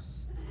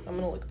max. I'm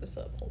gonna look this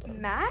up. Hold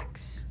on.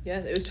 Max?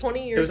 Yes, it was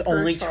 20 years. It was per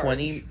only charge,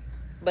 20.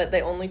 But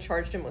they only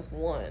charged him with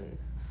one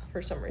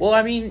for some reason. Well,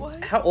 I mean,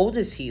 What? how old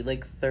is he?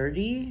 Like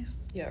 30?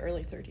 Yeah,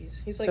 early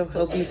 30s. He's, like, So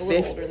close, he'll be a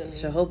little 50. older than me.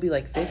 So he'll be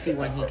like 50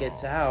 when he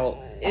gets out.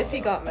 If he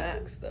got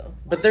max, though.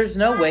 But there's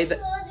no way that.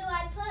 What do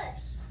I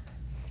push?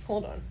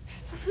 Hold on.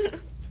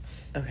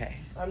 Okay.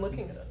 I'm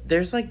looking it up.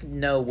 There's like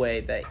no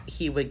way that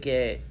he would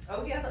get.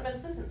 Oh, he hasn't been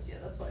sentenced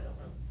yet. That's why I don't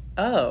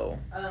know.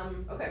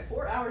 Oh. Okay,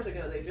 4 hours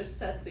ago, they just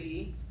set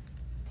the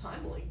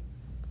timely.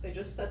 They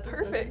just set the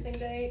Perfect. sentencing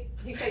date.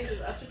 He faces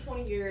up to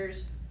 20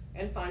 years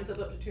and fines of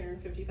up to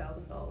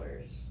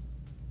 $250,000.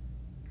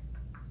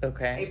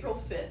 Okay.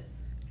 April 5th.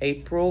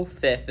 April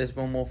 5th is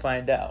when we'll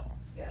find out.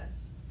 Yes.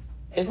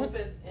 Isn't- April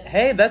 5th. in-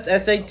 Hey, that's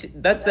SAT.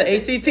 That's the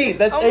ACT.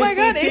 That's Oh my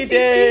god, ACT ACT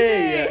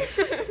day.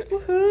 day!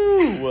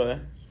 Woohoo!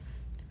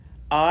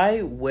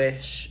 I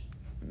wish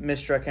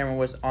Mr. Cameron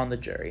was on the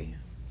jury.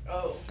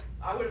 Oh,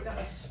 I would have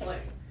gotten,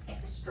 like,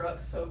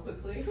 struck so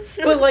quickly.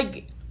 But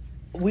like,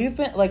 we've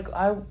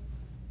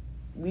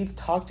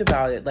talked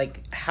about it.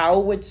 Like, how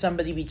would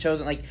somebody be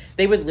chosen? Like,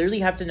 they would literally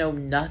have to know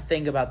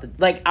nothing about the.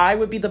 Like, I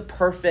would be the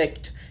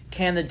perfect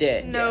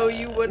candidate. No,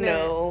 you wouldn't.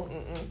 No.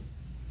 Mm-mm. You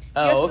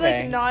Oh, have to,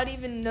 okay. like, not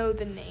even know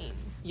the name.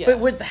 Yeah. But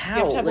with how?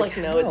 You have to have, like,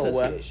 no how?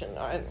 association.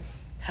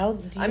 How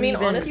do you I mean,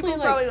 even- honestly, People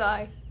like, probably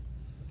lie.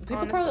 people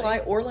honestly. probably lie.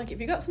 Or, like,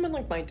 if you got someone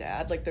like my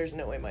dad, like, there's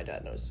no way my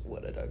dad knows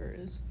what a Duggar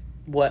is.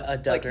 what a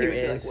Duggar Like, he would be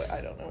is. like,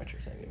 I don't know what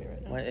you're saying to me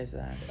right now. What is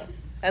that?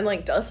 And,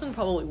 like, Dustin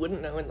probably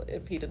wouldn't know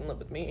if he didn't live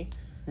with me.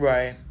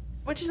 Right.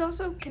 Which is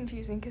also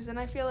confusing, because then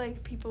I feel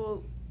like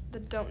people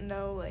that don't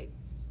know, like,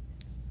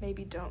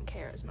 maybe don't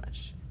care as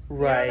much.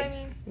 Right. You know what I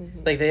mean?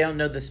 Mm-hmm. Like, they don't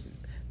know this,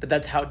 but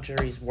that's how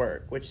juries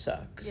work, which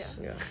sucks. Yeah.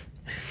 Yeah.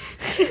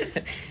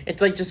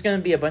 It's like just gonna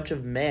be a bunch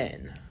of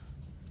men.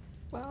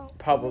 Well,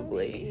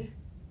 Probably. maybe.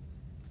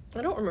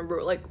 I don't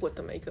remember, like, what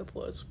the makeup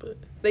was, but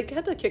they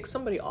had to kick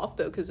somebody off,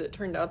 though, because it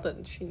turned out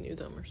that she knew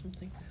them or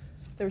something.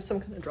 There was some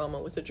kind of drama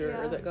with a juror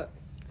Yeah. that got,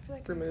 I feel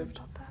like removed.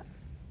 I heard about that.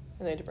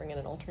 and they had to bring in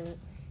an alternate.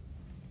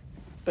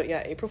 But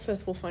yeah, April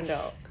 5th, we'll find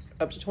out.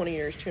 Up to 20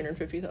 years,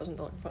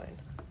 $250,000 fine.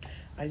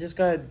 I just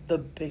got the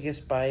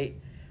biggest bite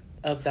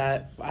of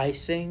that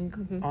icing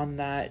Mhm. on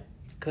that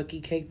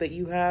cookie cake that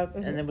you have,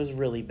 Mhm. and it was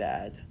really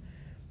bad.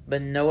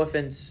 But no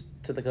offense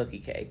to the cookie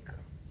cake.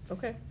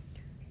 Okay.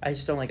 I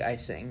just don't like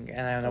icing,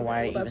 and I don't know Okay, why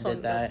I well, even that's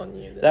did that. That's on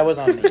you, then. That was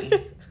on me.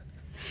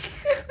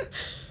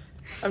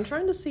 I'm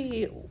trying to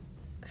see,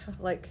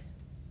 like...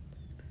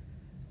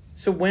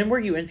 So when were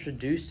you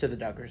introduced to the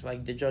Duggars?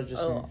 Like, did y'all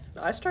just...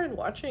 I started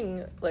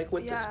watching, like,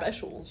 with the Yeah.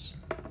 specials.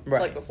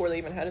 Right. Like, before they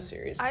even had a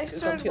series. I It was on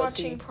started TLC.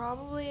 watching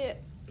probably,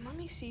 let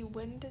me see,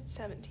 when did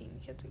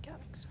 17 Kids and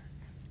Counting start?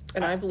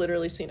 And I've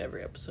literally seen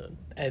every episode.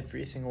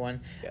 Every single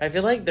one. Yes. I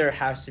feel like there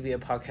has to be a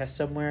podcast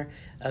somewhere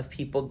of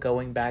people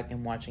going back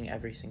and watching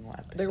every single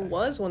episode. There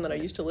was one that I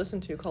used to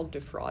listen to called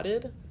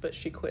Defrauded, but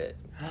she quit.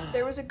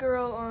 There was a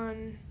girl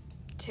on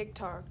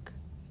TikTok.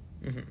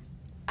 Mhm.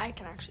 I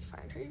can actually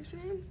find her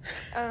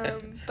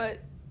username. But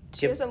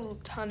she Yep. has a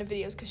ton of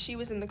videos because she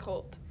was in the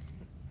cult.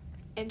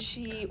 And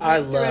she I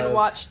went through love- and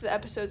watched the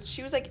episodes.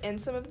 She was, like, in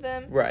some of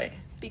them. Right.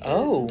 Because,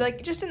 Oh.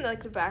 like, just in,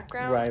 like, the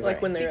background. Right.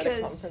 Like, when they were at a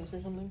Because- conference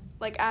or something.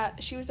 Like,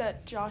 she was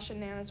at Josh and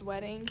Nana's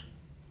wedding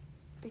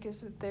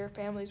because their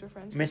families were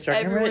friends. Mr.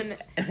 Everyone,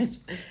 Cameron,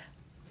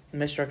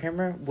 Mr.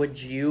 Cameron, would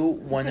you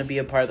want to be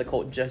a part of the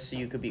cult just so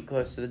you could be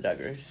close to the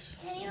Duggars?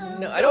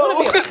 No, I don't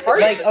want to be a part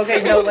of Like, it.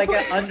 okay, no, like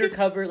an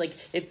undercover, like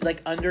if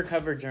like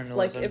undercover journalism.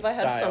 Like, if I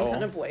had style. some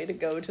kind of way to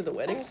go to the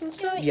weddings and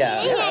stuff.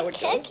 Yeah. Eating I a would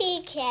go.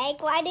 cookie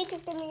cake. Why did you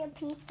give me a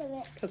piece of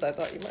it? Because I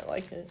thought you might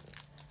like it.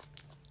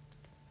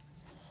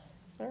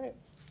 Alright.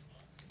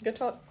 Good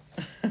talk.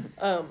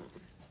 Yeah,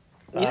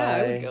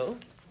 I would go.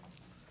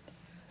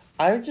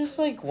 I would just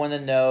like want to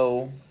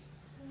know,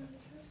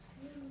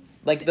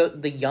 like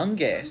the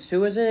youngest.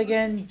 Who is it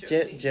again?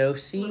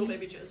 Josie. Little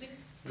baby Josie.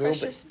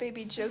 precious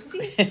baby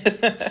Josie. J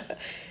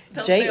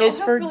They all is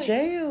have for really-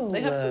 jail.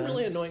 They have some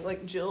really annoying,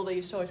 like Jill, they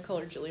used to always call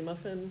her Jilly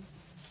Muffin.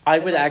 I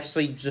would like,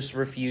 actually just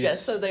refuse.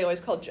 Jessa, they always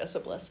called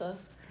Jessa Blessa.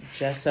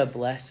 Jessa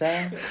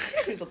Blessa.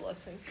 She's a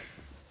blessing.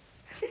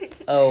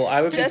 Oh,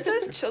 I would be...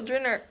 Jessa's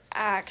children are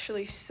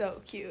actually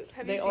so cute.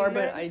 Have you They seen are, them?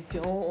 but I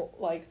don't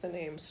like the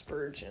name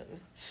Spurgeon.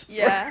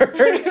 Yeah.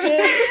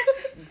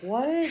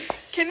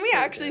 What? Can we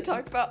actually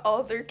talk about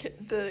all their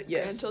the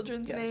Yes.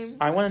 grandchildren's Yes. names?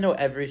 I want to know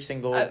every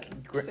single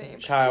Same.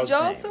 child's Did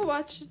y'all name. also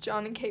watch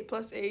John and Kate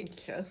plus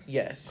 8? Yes.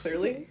 Yes.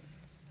 Clearly.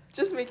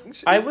 Just making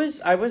sure. I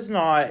was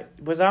not...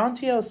 Was I on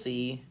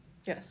TLC?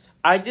 Yes.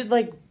 I did,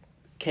 like,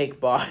 Cake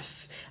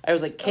Boss. I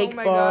was like, Cake Oh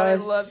my Boss. god, I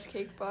loved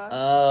Cake Boss.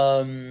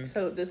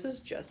 So this is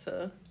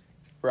Jessa.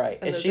 Right.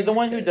 And Is those she are the her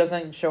one who kids.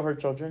 doesn't show her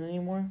children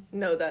anymore?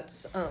 No,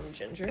 that's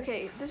Ginger.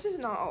 Okay, this is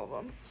not all of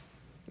them.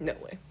 No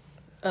way.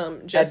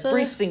 Jessa.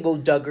 Every single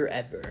Duggar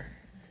ever.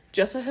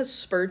 Jessa has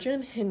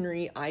Spurgeon,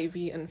 Henry,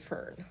 Ivy, and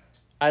Fern.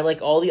 I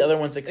like all the other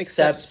ones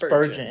except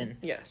Spurgeon.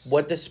 Yes.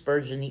 What does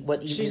Spurgeon eat?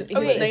 What He's even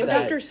Okay, is named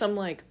that? after some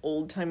like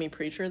old timey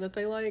preacher that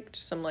they liked,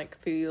 some like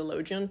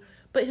theologian.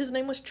 But his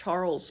name was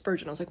Charles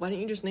Spurgeon. I was like, why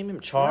didn't you just name him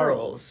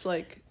Charles? Charles.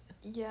 Like,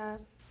 Yeah.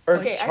 Or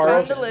Okay, I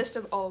Charles. found the list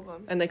of all of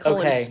them. and they call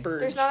Okay. him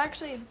Spurge. There's not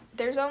actually.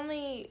 There's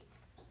only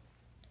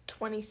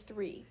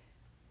 23.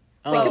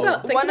 Oh. Think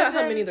about One of how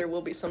them- many there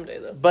will be someday,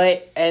 though.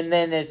 But and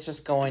then it's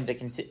just going to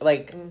continue.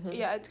 Like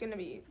Yeah, it's gonna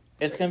be.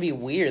 it's gonna be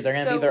weird. They're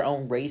gonna So, be their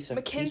own race of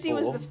Mackenzie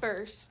people. was the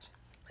first,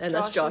 And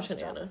that's Josh Josh and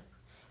is Anna.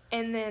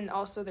 and then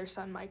also their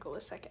son Michael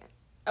was second.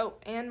 Oh,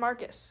 and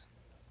Marcus,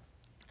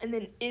 and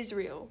then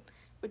Israel,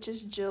 which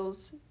is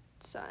Jill's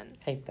son.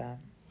 Hate that.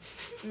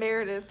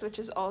 Meredith, which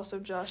is also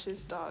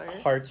Josh's daughter.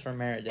 Hearts for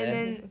Meredith. And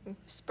then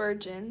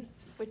Spurgeon,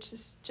 which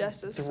is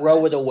Jessa's Throw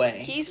son. it away.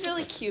 He's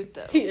really cute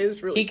though. He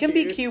is really He can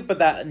be cute, but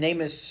that name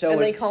is so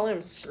And they call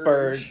him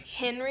Spurge. Spurge.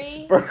 Henry.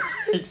 Spurge.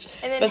 And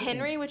then That's-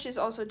 Henry, which is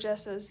also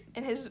Jessa's,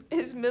 and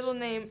his middle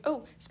name.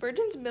 Oh,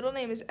 Spurgeon's middle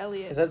name is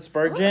Elliot. Is that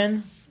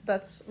Spurgeon?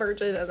 That's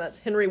Spurgeon, and that's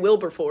Henry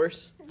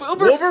Wilberforce.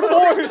 Wilberforce.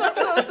 That's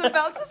what I was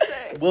about to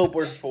say.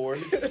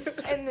 Wilberforce.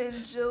 And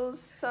then Jill's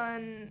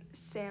son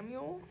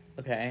Samuel,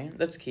 Okay,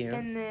 that's cute.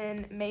 and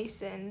then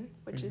Mason,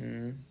 which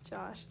is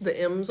Josh,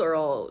 The M's are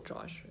all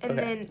Josh. and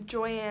Okay. then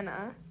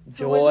Joanna, who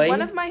Joy. was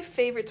one of my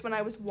favorites when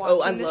I was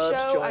watching I the loved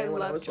show. Joy I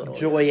when I loved was little.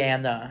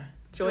 Joanna.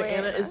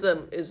 Joanna is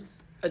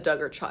a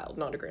Duggar child,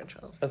 not a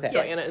grandchild. Okay.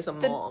 Yes. Joanna is a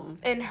The- mom.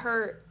 And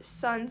her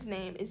son's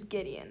name is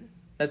Gideon.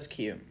 That's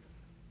cute.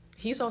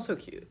 He's also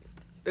cute.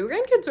 The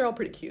grandkids are all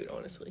pretty cute,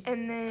 honestly.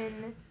 And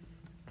then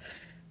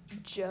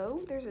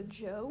Joe. There's a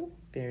Joe.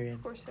 Period.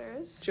 Of course there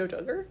is. Joe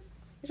Duggar?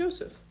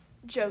 Joseph.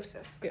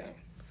 Joseph. Yeah.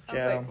 I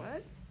was Joe. like,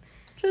 what?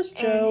 Just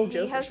Joe. And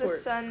Joe he for has a short.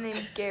 son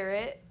named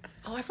Garrett.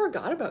 Oh, I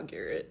forgot about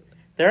Garrett.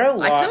 There are a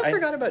lot. I kind of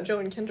forgot about Joe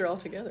and Kinder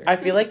altogether. I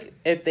feel like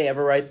if they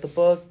ever write the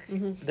book,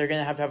 Mhm. they're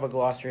gonna have a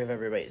glossary of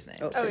everybody's name.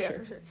 Oh, Oh, for yeah, sure.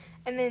 for sure.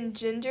 And then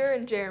Ginger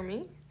and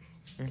Jeremy.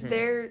 Mhm.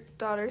 Their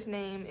daughter's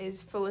name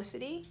is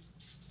Felicity.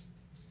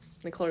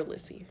 They call her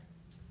Lissy.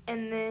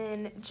 And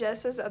then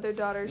Jessa's other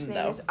daughter's name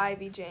No. is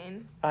Ivy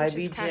Jane. Which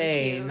Ivy is kinda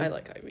Jane. Cute. I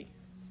like Ivy.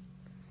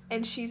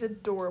 And she's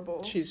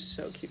adorable. She's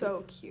so cute.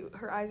 So cute.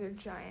 Her eyes are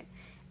giant.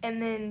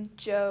 And then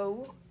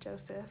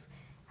Joseph,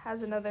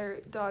 has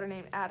another daughter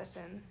named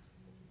Addison,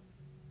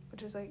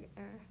 which is like,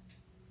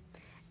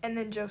 And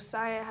then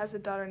Josiah has a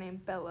daughter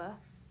named Bella.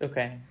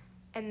 Okay.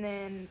 And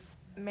then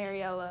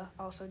Mariella,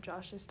 also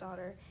Josh's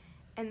daughter.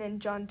 And then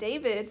John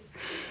David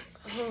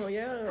Oh,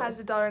 yeah. has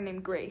a daughter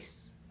named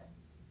Grace,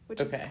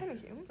 which is Okay. kind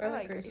of cute. I I like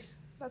like Grace. Grace.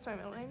 That's my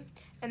middle name.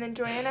 And then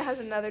Joanna has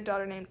another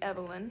daughter named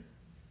Evelyn.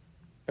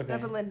 Okay.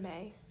 Evelyn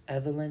May.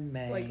 Evelyn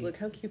May. Like, look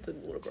how cute the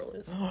little girl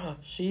is.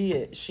 she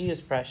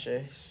is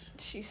precious.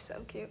 She's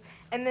so cute.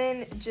 And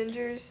then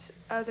Ginger's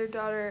other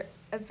daughter,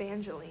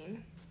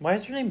 Evangeline, Why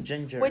is her name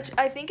Ginger? which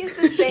I think is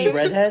the Is she same.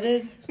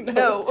 redheaded?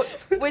 No,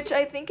 which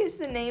I think is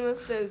the name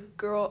of the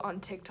girl on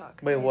TikTok.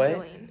 Wait, what?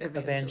 Evangeline.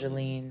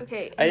 Evangeline.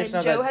 Okay, and I just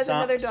know then Joe that has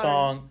another daughter.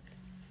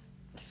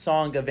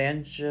 song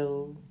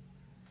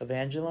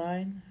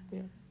Evangeline.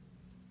 Yeah.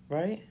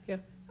 Right? Yeah.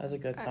 That's a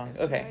good I song. have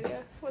no Okay.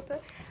 idea what the.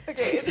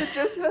 Okay, so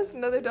Joseph has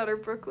another daughter,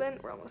 Brooklyn.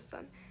 We're almost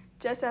done.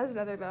 Jess has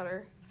another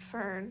daughter,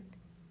 Fern.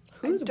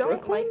 Who's I don't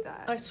Brooklyn? like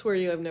that. I swear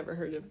to you, I've never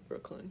heard of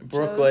Brooklyn.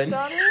 Brooklyn. Joe's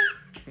daughter,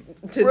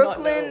 Did not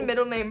Brooklyn, know.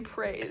 middle name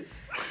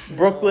Praise.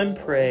 Brooklyn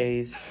No.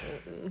 Praise.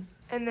 Mm-mm.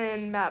 And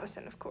then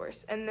Madison, of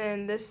course. And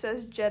then this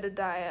says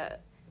Jedediah.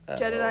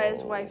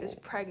 Jedediah's wife is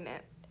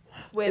pregnant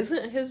with,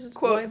 Isn't his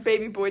quote, wife...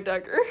 baby boy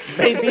Duggar.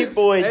 Baby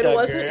boy And Duggar.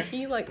 wasn't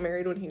he, like,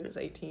 married when he was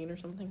 18 or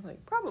something?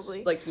 Like,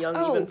 Probably. Like, young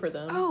even for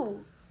them?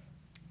 Oh,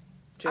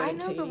 Jen I and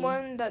know the Katie.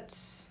 one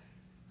that's...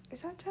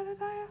 Is that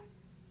Jedediah?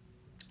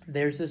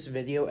 There's this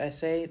video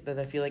essay that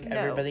I feel like No,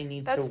 everybody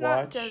needs That's to not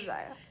watch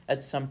Jedediah.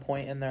 at some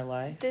point in their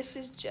life. This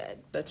is Jed.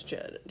 That's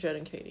Jed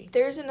and Katie.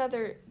 There's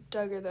another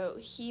Duggar, though.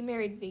 He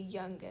married the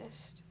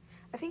youngest.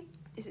 I think...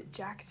 Is it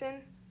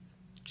Jackson?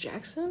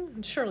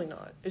 Jackson? Surely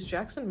not. Is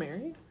Jackson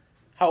married?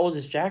 How old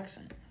is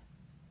Jackson?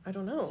 I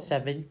don't know.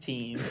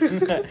 17.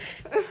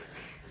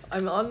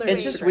 I'm on their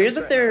It's just Instagrams weird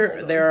that right there now.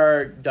 Hold on. there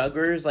are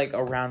Duggars like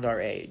around our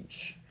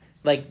age,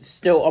 like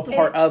still a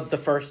part of the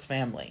first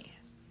family.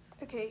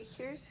 Okay,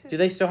 here's his Do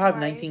they still have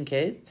wife. 19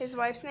 kids? His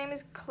wife's name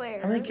is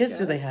Claire. How many kids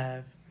do Yeah. they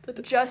have? The-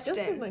 Justin.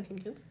 Justin 19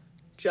 kids.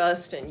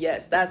 Justin,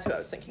 yes, that's who I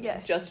was thinking.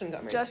 Yes. Justin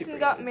got married. Justin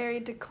got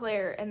married to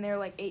Claire, and they're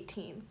like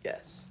 18.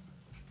 Yes.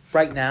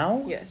 Right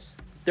now? Yes.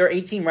 They're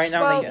 18 right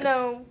now? Well, Yes.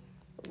 no.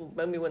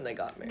 Maybe when they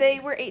got married. They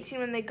were 18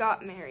 when they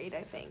got married,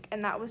 I think.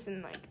 And that was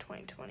in, like,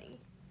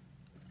 2020.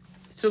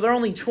 So they're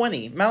only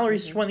 20.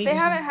 Mallory's 20. They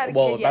haven't had a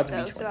kid yet,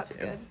 though, so that's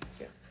good.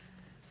 Yeah.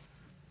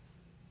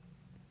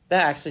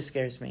 That actually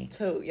scares me.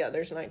 So, yeah,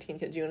 there's 19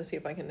 kids. You want to see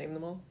if I can name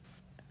them all?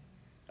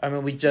 I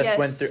mean, we just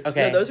went through...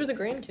 Okay. No, those are the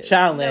grandkids.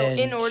 Challenge.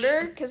 No, in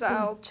order, because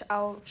I'll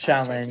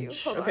Challenge.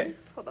 check you.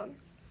 Hold on.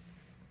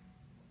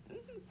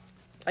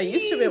 I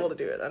used to be able to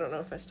do it. I don't know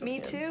if I still Me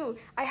can. too.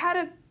 I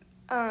had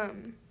a,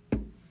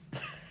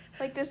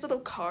 like this little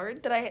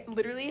card that I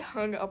literally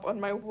hung up on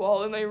my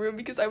wall in my room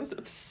because I was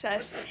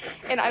obsessed.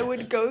 And I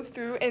would go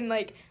through and,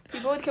 like,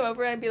 people would come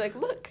over and I'd be like,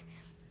 look,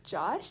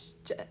 Josh,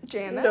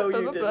 Jana, No, blah,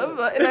 you blah, didn't. blah,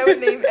 blah. And I would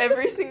name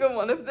every single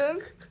one of them.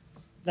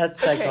 That's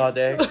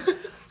psychotic.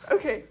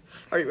 Okay.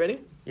 Are you ready?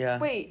 Yeah.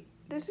 Wait,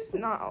 these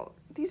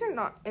are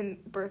not in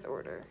birth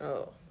order.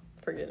 Oh,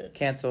 forget it.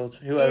 Canceled.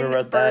 Whoever in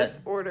wrote birth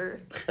that.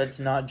 order. That's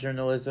not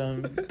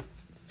journalism.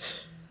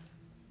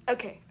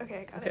 Okay, I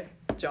got it.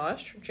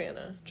 Josh,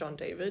 Jana, John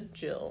David,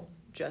 Jill,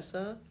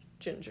 Jessa,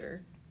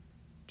 Ginger,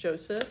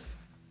 Joseph,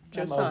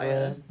 I'm over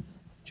Josiah, it.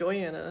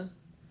 Joanna,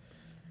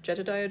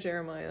 Jedediah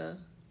Jeremiah,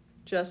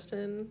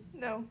 Justin,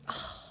 No.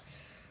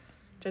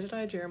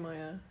 Jedediah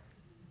Jeremiah,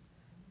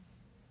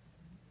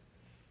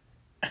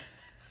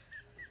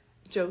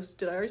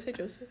 did I already say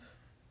Joseph?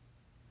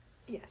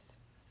 Yes.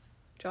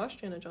 Josh,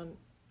 Jana, John,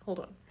 hold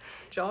on.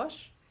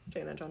 Josh,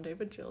 Jana, John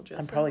David, Jill, Jessa.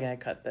 I'm probably going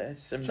to cut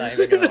this. I'm not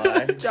even going to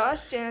lie.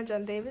 Josh, Jana,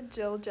 John, David,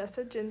 Jill,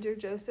 Jessa, Ginger,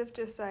 Joseph,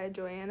 Josiah,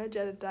 Joanna,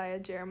 Jedediah,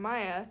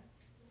 Jeremiah.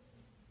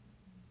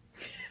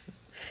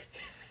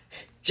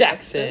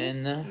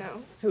 Jackson.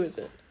 No. Who is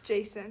it?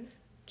 Jason.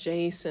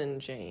 Jason,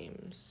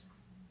 James,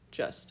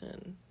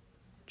 Justin,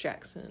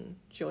 Jackson,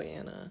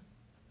 Joanna,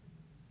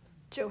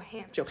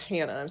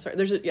 Johanna. I'm sorry.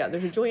 There's a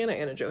Joanna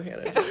and a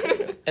Johanna. Just so you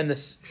know. And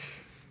this...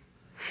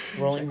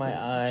 Rolling my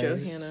eyes.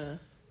 Johanna.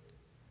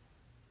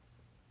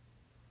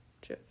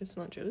 It's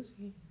not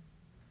Josie.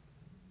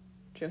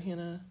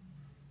 Johanna.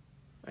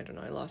 I don't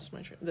know. I lost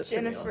my train.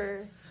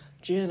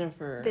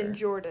 Jennifer. Then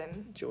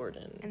Jordan.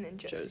 And then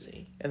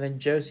Josie. And then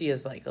Josie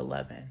is like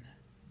 11.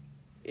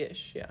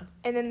 Ish, yeah.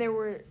 And then there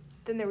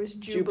was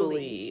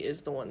Jubilee.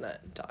 Is the one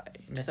that died.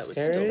 Miscarriage? That was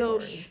Still,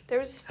 stillborn. there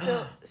was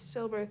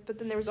stillbirth, but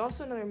then there was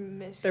also another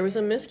miscarriage. There was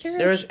a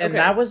miscarriage?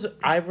 That was...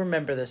 I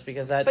remember this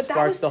because that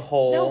sparked the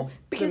whole... No,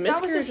 because the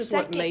that was miscarriage the is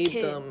what second made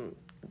kid. them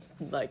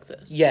like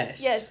this.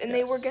 Yes. And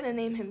they were going to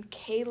name him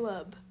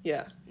Caleb.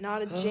 Yeah.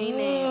 Not a J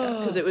name.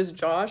 Because it was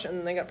Josh, and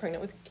then they got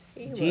pregnant with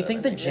Caleb. Do you think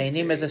and the they J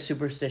name is a miscarried.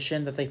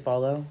 superstition that they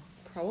follow?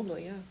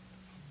 Probably, yeah.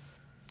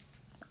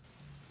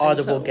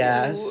 Audible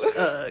And so,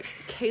 gas.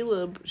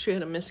 Caleb, she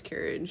had a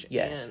miscarriage,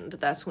 Yes. and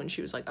that's when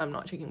she was like, I'm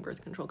not taking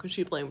birth control, because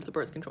she blamed the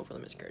birth control for the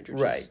miscarriage. Which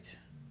Right. Is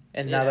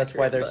And now that's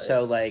why they're inaccurate,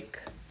 so, like,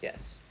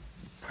 yes.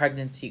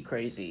 pregnancy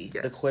crazy.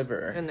 The Yes.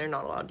 quiver. And they're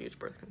not allowed to use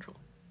birth control.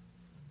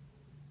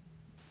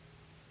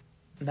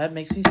 That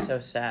makes me so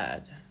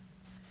sad.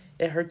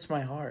 It hurts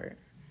my heart.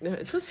 Yeah,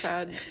 it's a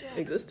sad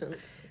existence.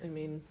 I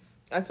mean,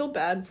 I feel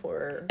bad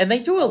for... And they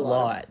do a lot of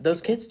lot.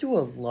 Those people. kids do a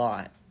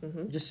lot.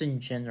 Mhm. Just in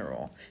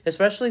general.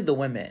 Especially the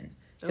women.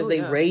 Because they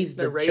yeah. raise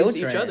the They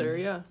children. each other,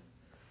 yeah.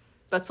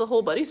 That's the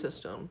whole buddy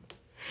system.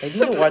 They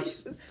need to watch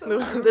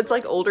It's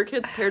like older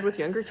kids paired with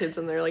younger kids,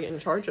 and they're like in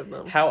charge of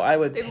them. how I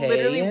would They pay.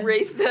 literally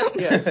raised them.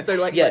 Yes, they're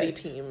like Yes. buddy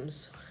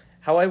teams.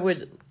 How I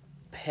would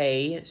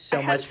pay so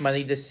I had- much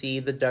money to see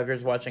the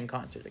Duggars watching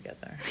concert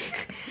together.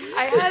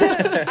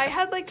 I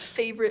had like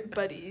favorite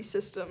buddy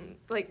system,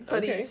 like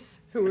buddies.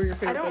 Who were your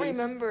favorite I don't buddies?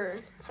 remember.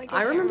 Like, I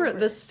can't remember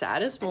the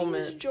saddest I think it was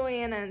moment.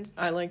 Joanna and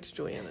I liked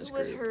Joanna's who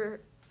was group.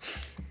 her?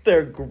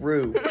 Their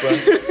group.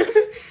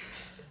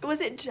 Was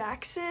it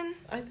Jackson?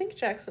 I think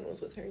Jackson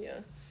was with her, yeah.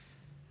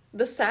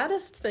 The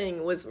saddest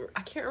thing was,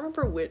 I can't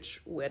remember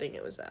which wedding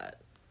it was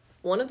at.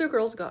 One of the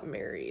girls got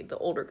married, the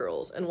older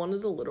girls, and one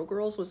of the little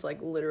girls was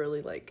like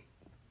literally like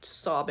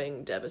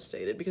sobbing,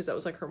 devastated, because that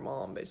was like her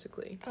mom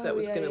basically that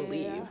was gonna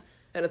leave. Yeah.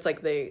 And it's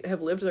like they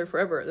have lived there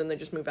forever, and then they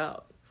just move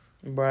out.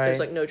 Right. There's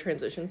like no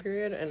transition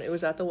period, and it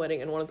was at the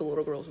wedding, and one of the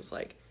little girls was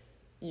like,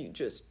 you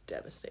just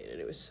devastated.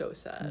 It was so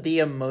sad. The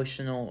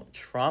emotional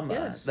trauma.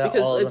 Yes, that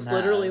because all of it's them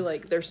literally have.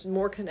 like they're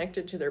more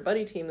connected to their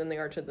buddy team than they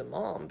are to the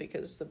mom,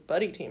 because the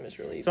buddy team is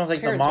really. It sounds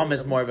like the parenting mom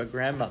is them. more of a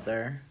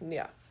grandmother.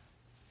 Yeah,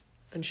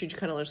 and she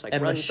kind of just like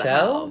And runs Michelle?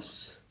 the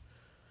house.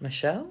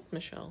 Michelle?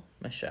 Michelle.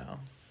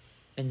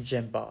 And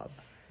Jim Bob.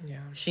 Yeah.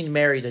 She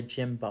married a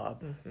Jim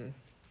Bob. Mm-hmm.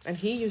 And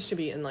he used to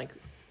be in like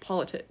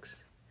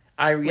politics.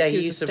 He He was a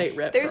used to. state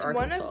rep There's for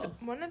one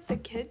Arkansas. of the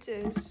kids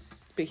is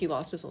But he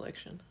lost his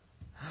election.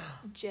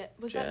 Jed.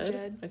 Was Jed? that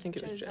Jed? I think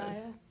it was Jed.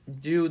 Jedediah?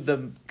 Do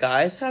the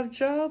guys have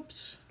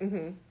jobs?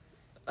 Mm-hmm.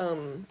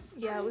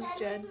 Yeah, it was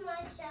Jed.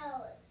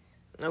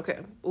 Okay,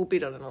 we'll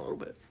beat on it in a little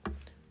bit.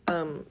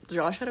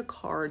 Josh had a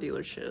car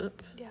dealership,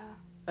 Yeah.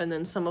 and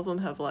then some of them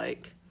have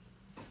like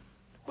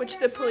Which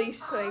the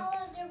police like.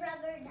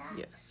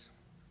 yes.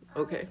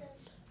 Okay.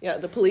 Yeah,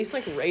 the police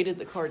like raided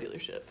the car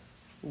dealership.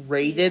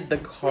 Raided the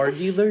car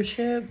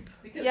dealership?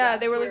 Because Yeah,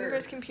 that's they were looking where- for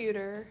his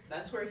computer.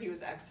 That's where he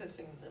was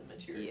accessing the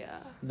materials. Yeah.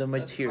 The So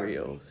that's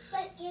materials.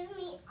 But give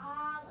me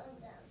all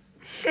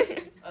of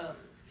them.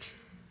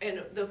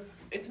 And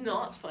it's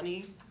not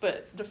funny,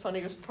 but the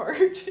funniest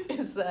part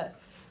is that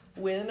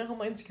when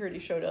Homeland Security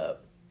showed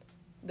up,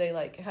 they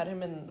like had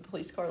him in the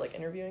police car like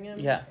interviewing him.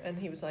 Yeah. And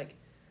he was like,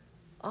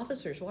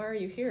 "Officers, why are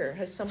you here?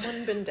 Has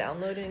someone been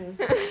downloading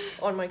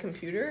on my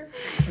computer?"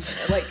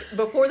 Like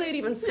before they'd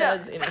even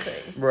said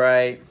anything.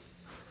 Right.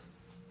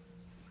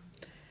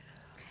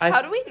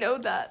 How do we know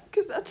that?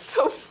 Because that's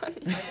so funny.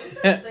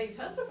 They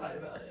testified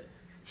about it.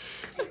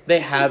 They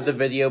have the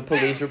video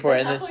police report, They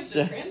and have, it's like, the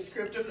just...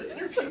 transcript of the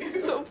interview.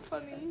 That's so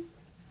funny.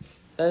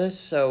 That is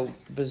so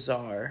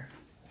bizarre.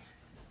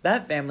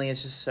 That family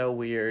is just so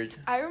weird.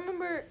 I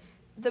remember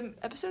the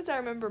episodes I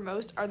remember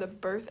most are the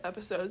birth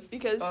episodes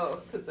because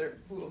Oh, because they're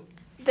ooh.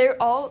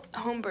 they're all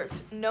home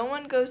births. No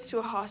one goes to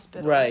a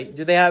hospital. Right.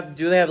 Do they have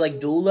like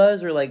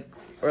doulas or like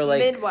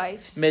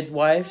midwives.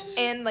 midwives?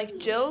 And like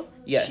Jill,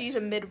 Yes. she's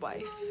a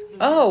midwife.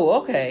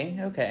 Oh, okay.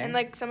 And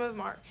like some of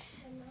them are.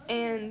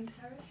 And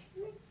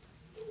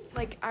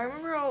like I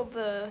remember all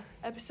the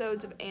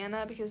episodes of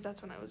Anna because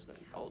that's when I was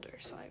older,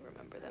 so I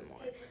remember them more.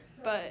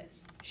 But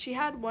she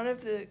had one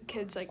of the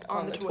kids like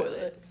on the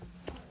toilet.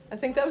 I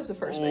think that was the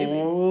first baby.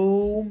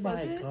 Oh my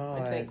Was it? god.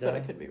 I think, but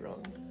I could be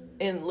wrong.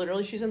 And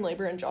literally, she's in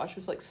labor, and Josh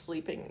was like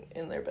sleeping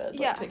in their bed, like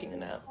Yeah. taking a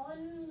nap.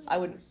 I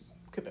would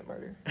commit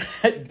murder.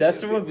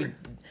 Dustin would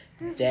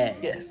be dead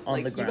Yes, on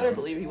like the you ground. better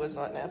believe he was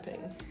not napping.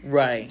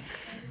 Right.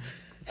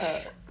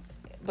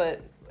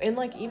 But and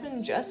like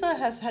even Jessa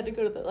has had to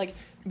go to the like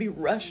be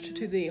rushed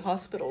to the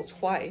hospital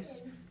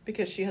twice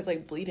because she has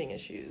like bleeding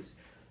issues.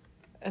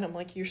 And I'm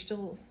like, you're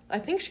still. I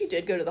think she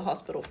did go to the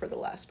hospital for the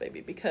last baby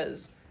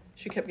because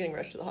she kept getting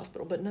rushed to the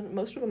hospital. But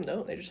most of them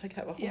don't. They just like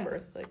have a home Yeah.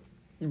 birth. Like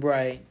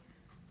Right.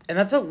 And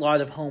that's a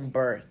lot of home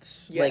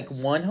births. Yes. Like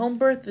one home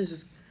birth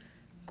is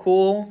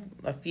cool,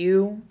 a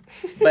few,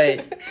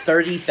 but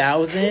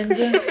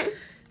 30,000,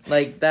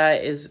 like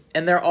that is,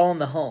 and they're all in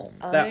the home.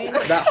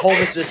 That home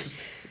is just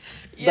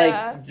Yeah.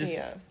 like just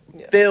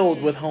yeah.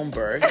 filled with home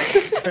births.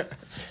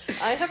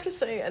 I have to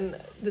say,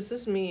 and this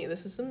is a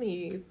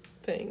me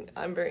thing.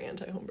 I'm very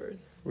anti-home birth.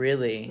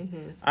 Really,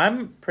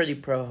 I'm pretty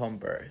pro home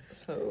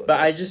birth. So, But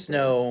I just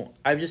know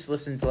I've just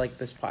listened to like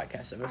this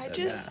podcast episode. I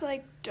just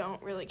like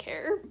don't really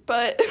care,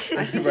 but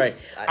Right.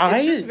 It's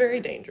I just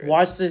very dangerous.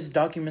 watched this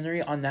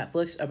documentary on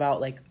Netflix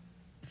about like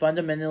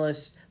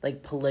fundamentalist,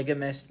 like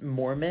polygamist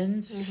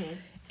Mormons,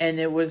 and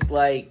it was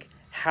like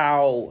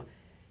how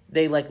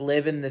they like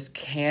live in this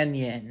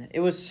canyon.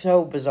 It was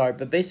so bizarre,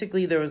 but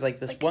basically there was like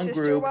this like one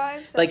Sister group,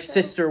 Wives, that like show?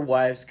 sister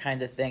wives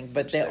kind of thing,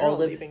 but They're they all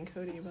live. leaving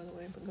Cody, by the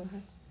way. But go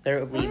ahead.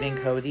 They're leaving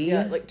Cody.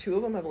 Yeah, like 2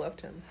 of them have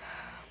left him.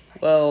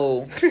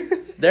 Well,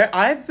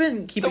 I've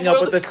been keeping The up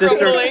world with the is sister.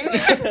 crumbling.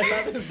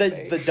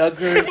 the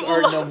Duggars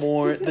are no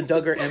more. The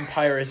Duggar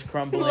Empire is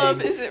crumbling.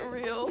 Love isn't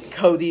real.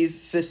 Cody's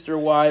sister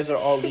wives are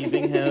all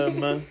leaving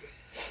him.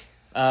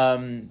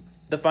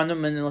 The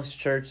fundamentalist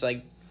church,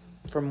 like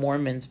for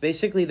Mormons,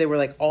 basically they were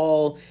like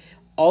all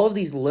of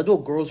these little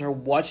girls are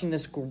watching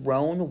this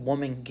grown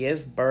woman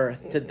give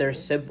birth to their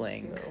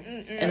sibling,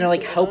 and they're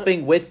like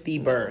helping with the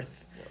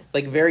birth,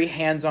 like very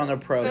hands-on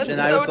approach. That's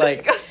and I so was like,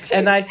 disgusting.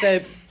 and I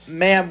said,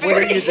 "Ma'am, what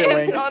are you doing?"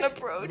 Hands-on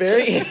approach.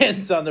 Very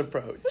hands-on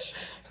approach.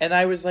 And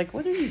I was like,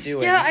 "What are you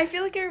doing?" Yeah, I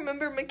feel like I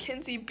remember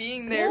Mackenzie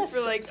being there Yes,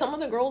 for like some of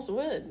the girls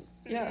would.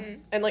 Yeah,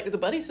 and like the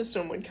buddy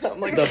system would come.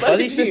 Like the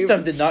buddy system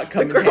teams. did not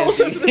come The in girls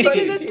handy. of the buddy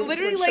because it's teams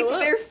literally would like show up.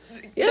 their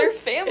Yes,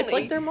 family. It's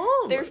like their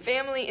mom. Their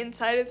family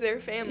inside of their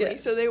family,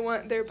 Yes. so they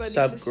want their buddy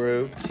system.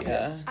 Subgroups, yeah.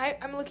 Yes.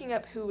 I'm looking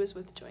up who was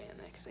with Joanna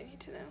because I need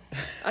to know.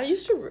 I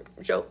used to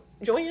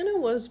Joanna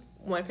was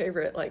my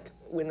favorite. Like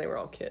when they were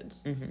all kids.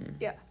 Mm-hmm.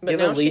 Yeah. But You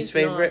have a now least she's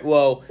favorite?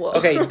 not. Whoa.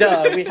 Okay,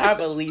 duh. We have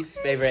a least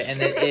favorite, and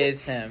it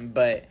is him.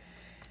 But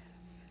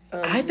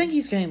I think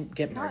he's going to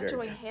get Not murdered.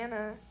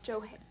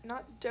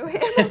 not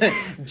Johanna.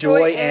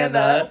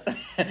 Joanna.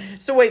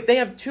 So wait, they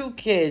have 2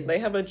 kids. They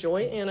have a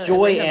Joanna.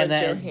 Joanna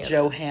and, and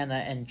Johanna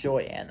and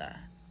Joanna.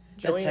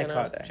 That's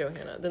psychotic.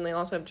 Johanna. Then they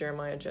also have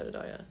Jeremiah,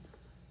 Jedediah.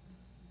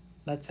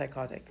 That's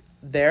psychotic.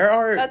 There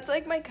are... That's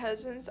like my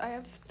cousins. I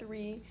have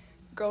 3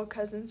 girl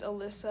cousins: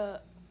 Alyssa,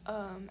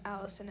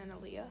 Allison, and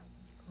Aaliyah.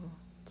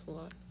 That's a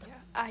lot. Yeah,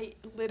 I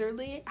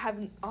literally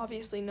haven't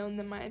obviously known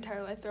them my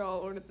entire life. They're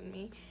all older than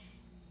me,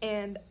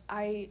 and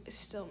I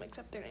still mix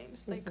up their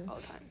names like all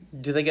the time.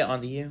 Do they get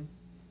onto you?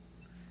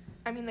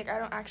 I mean, like I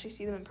don't actually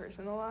see them in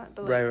person a lot,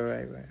 but like,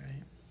 Right.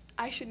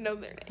 I should know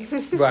their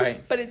names.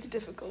 Right. But it's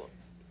difficult.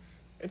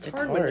 It's It's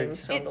hard when hard. names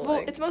sound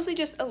alike. It's mostly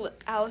just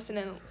Allison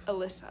and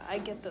Alyssa. I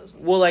get those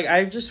ones. Well, like,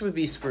 I just would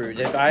be screwed.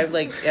 If I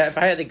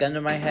had a gun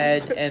to my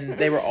head and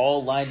they were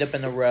all lined up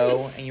in a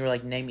row and you were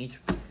like, name each...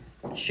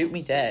 Shoot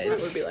me dead. It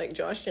would be like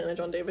Josh, Jenna,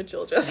 John, David,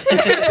 Jill, Jess.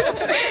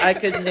 I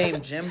could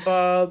name Jim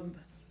Bob,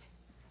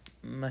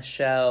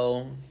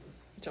 Michelle,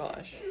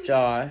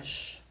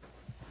 Josh.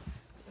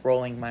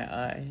 rolling my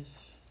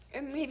eyes.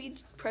 And maybe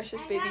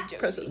Precious Baby Josie.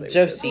 Precious Baby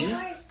Josie. More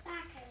soccer.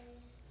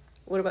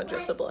 What about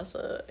Jessa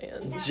Blessa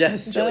and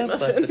Jessa Jelly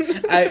Muffin?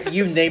 Blessa.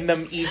 You name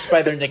them each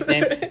by their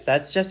nickname.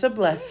 That's Jessa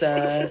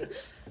Blessa.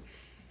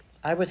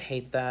 I would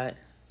hate that.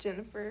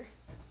 Jennifer.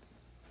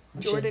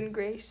 Jordan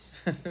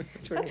Grace. Jordan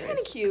That's kind of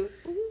Grace. cute.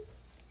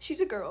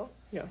 She's a girl.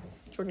 Yeah,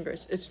 Jordan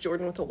Grace. It's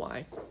Jordan with a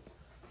Y.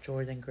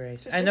 Jordan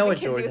Grace. Just I like know a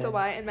Mackenzie Jordan. with a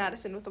Y and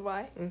Madison with a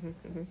Y.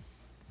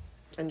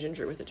 And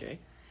Ginger with a J.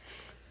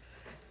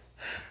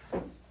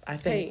 I Hey,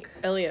 think.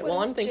 Elliot, What while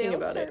does I'm thinking jail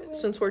about start it, with?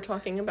 since we're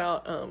talking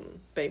about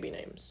baby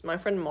names, my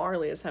friend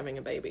Marley is having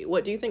a baby.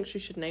 What do you think she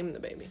should name the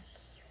baby?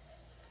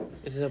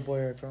 Is it a boy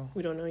or a girl?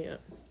 We don't know yet.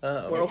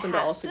 Uh-oh. We're It open to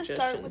all has to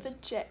start with a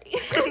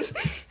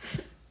suggestions.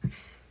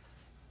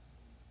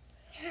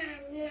 J.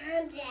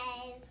 No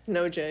days.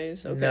 No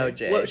J's. Okay. No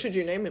J's. What should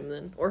you name him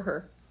then, or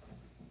her?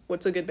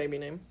 What's a good baby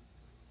name?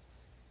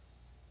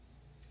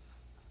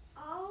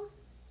 Oh.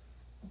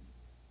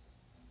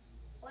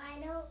 Why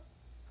don't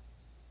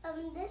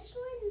this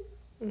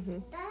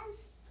one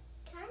does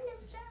kind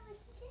of start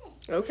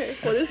with J. Okay.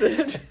 What is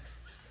it?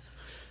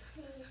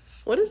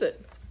 What is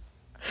it?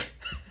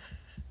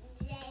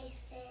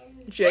 Jason.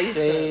 Jason.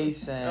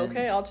 Jason.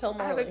 Okay, I'll tell I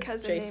have Marley. a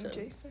cousin Jason. named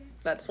Jason.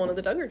 That's one of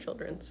the Duggar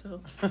children.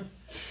 So.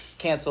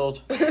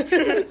 Cancelled.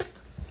 It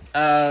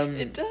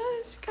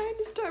does kind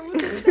of start with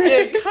a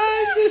J. It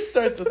kind of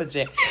starts with a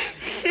J.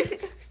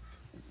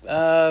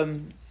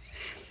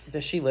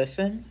 Does she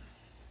listen?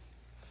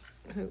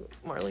 Who?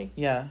 Marley?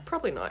 Yeah.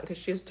 Probably not, because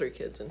she has 3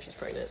 kids and she's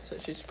pregnant, so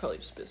she's probably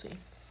just busy.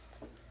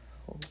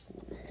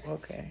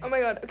 Okay. Oh my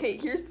god. Okay,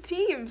 here's the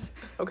teams.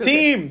 Okay.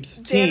 Teams.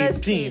 Jana's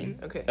Team.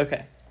 Okay.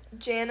 Okay.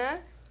 Jana,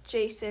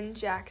 Jason,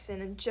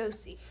 Jackson, and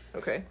Josie.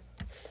 Okay.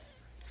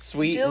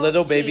 Sweet Jill's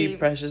little baby team.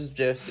 precious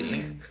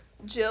Josie.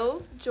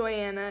 Jill,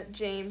 Joanna,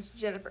 James,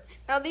 Jennifer.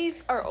 Now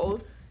these are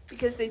old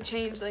because they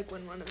changed like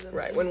when one of them.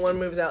 Right. leaves. When one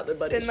moves out, the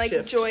buddies then like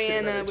shift to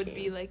Joanna another would team.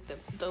 be like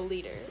the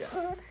leader.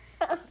 Yeah.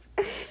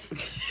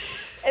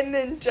 And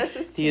then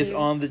Jessa's team. He is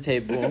on the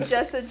table.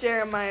 Jessa,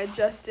 Jeremiah,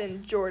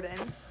 Justin, Jordan.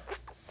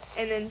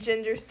 And then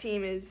Ginger's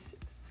team is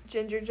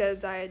Ginger,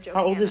 Jediah, Joanna.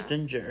 How old is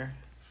Ginger?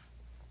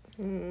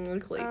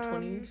 Like late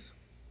 20s.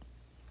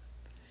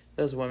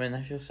 Those women,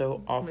 I feel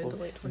so awful. Mid to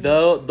late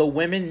 20s. The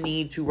women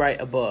need to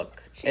write a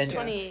book. She's and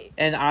 28.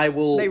 And I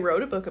will. They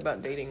wrote a book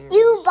about dating.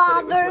 You rules, but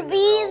it was when they were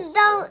all Barbies,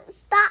 don't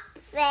stop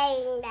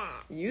saying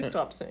that. You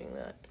stop saying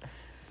that.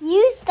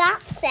 You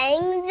stop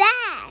saying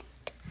that.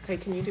 Hey,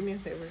 can you do me a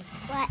favor?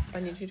 What? I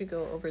need you to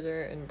go over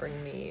there and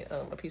bring me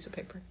a piece of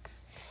paper.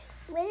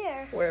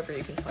 Where? Wherever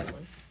you can find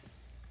one.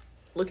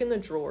 Look in the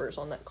drawers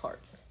on that cart.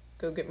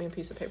 Go get me a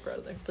piece of paper out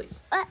of there, please.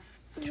 What?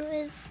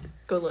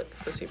 Go look.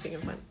 Go see if you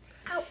can find it.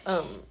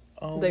 Ouch.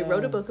 They wrote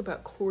a no. book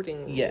about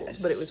courting rules, Yes.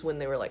 but it was when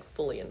they were like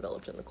fully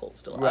enveloped in the cult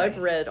still. Right. I've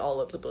read all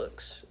of the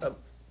books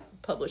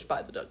published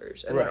by the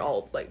Duggars, and Right. they're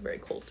all like very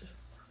cult.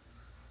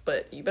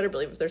 But you better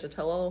believe if there's a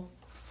tell-all,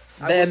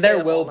 I Then stay there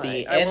up will all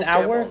be. night. I will And stay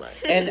up all our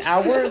night. and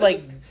our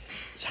like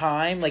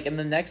time, like in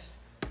the next,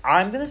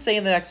 I'm gonna say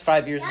in the next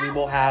 5 years we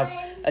will have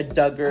a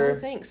Duggar. Oh,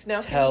 thanks.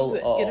 Now tell can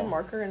you all. get a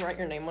marker and write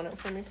your name on it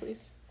for me, please?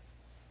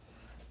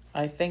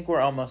 I think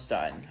we're almost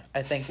done.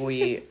 I think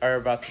we are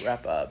about to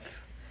wrap up.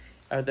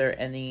 Are there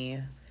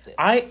any?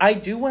 I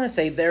do want to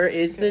say there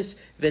is this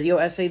video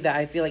essay that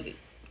I feel like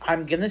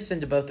I'm gonna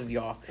send to both of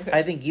y'all. Okay.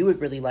 I think you would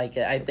really like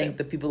it. I think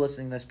the people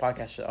listening to this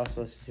podcast should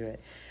also listen to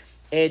it.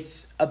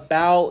 It's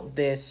about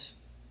this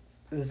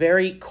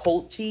very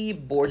culty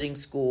boarding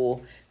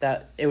school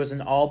that it was it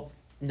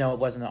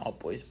wasn't an all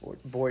boys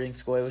boarding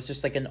school. It was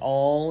just like an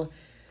all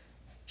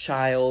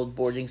child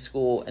boarding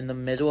school in the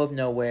middle of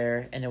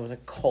nowhere, and it was a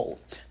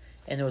cult,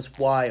 and it was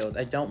wild.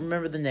 I don't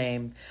remember the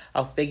name.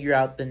 I'll figure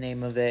out the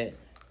name of it,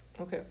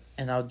 Okay.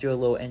 and I'll do a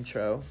little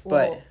intro.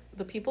 Well,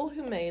 the people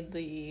who made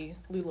the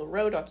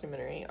LuLaRoe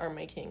documentary are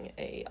making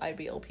a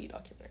IBLP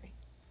documentary.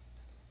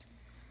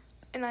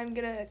 And I'm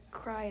gonna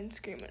cry and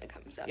scream when it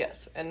comes out.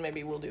 Yes, and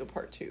maybe we'll do a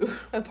part two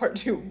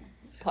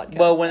podcast.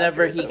 but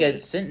whenever after he it gets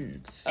releases.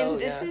 sentenced, And Oh,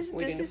 this yeah. is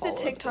We need to the follow up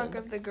TikTok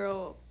then. of the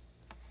girl.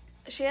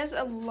 She has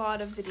a lot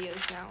of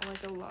videos now,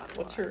 like a lot.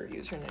 What's her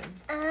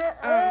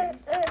username?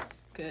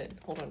 Good.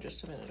 Hold on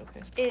just a minute,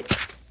 okay? It's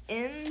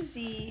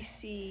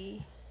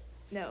MZC.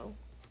 No,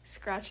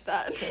 scratch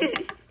that.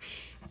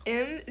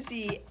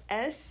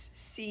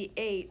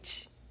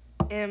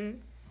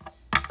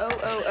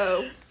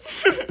 MZSCHMOOO.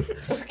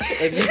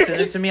 if you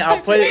send it to me,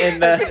 I'll put it in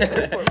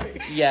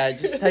the. Yeah,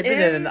 just type it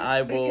in, and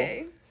I will.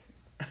 Okay.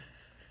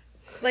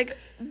 Like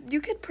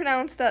you could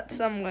pronounce that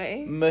some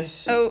way.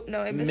 Miss. Oh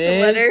no, I missed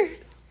a letter.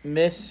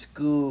 Miss.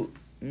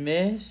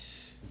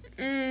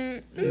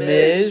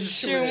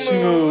 Ms.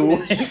 Shmoo.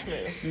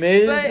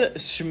 Ms. But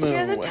Shmoo. She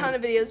has a ton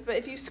of videos, but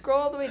if you scroll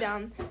all the way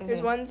down,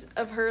 there's ones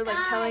of her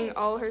like telling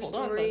all her Hold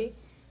on, story,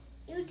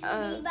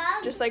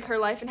 just like her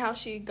life and how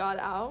she got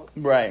out,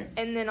 Right.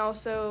 and then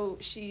also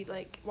she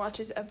like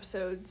watches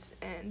episodes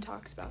and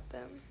talks about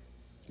them.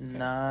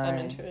 Nice. I'm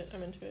into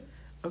it.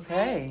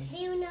 Okay. Do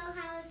you know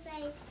how to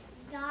say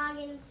dog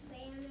in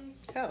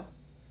Spanish? How?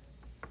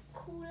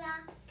 Cula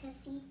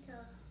casito.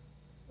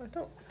 I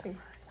don't think.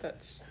 That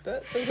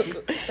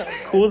doesn't sound right.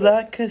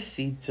 Cuda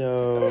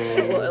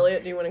Casito. Well,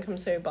 Elliot, do you want to come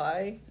say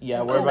bye?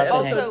 Yeah, we're about to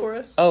Also, hang. for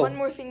us? Oh, one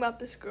more thing about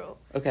this girl.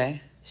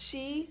 okay.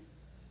 She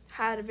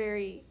had a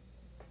very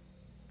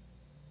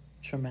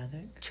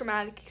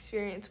traumatic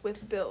experience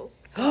with Bill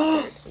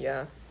Gothard.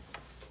 Yeah.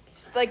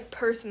 Like,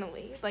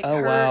 personally. Like, Oh,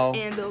 her wow.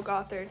 and Bill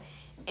Gothard.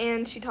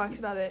 And she talks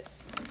about it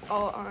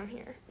all on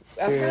here.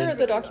 After Seriously?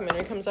 the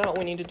documentary comes out,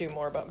 we need to do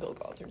more about Bill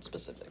Gothard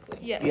specifically.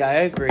 Yes. Yeah, I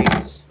agree.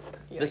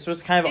 This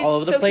was kind of all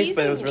over the place,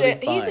 but it was really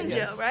fun. He's in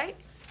jail, right?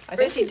 I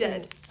Or is he he's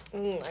dead? I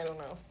don't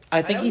know.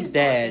 I think know he's not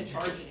dead. in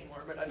charge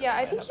anymore, but Yeah,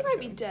 I think have he a might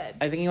be feeling. dead.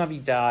 I think he might be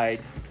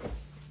died.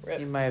 Rip.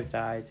 He might have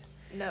died.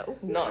 No.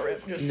 Not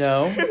Rip. Just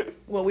No,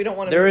 Well, we don't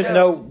want to. there is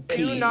no Do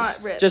peace. not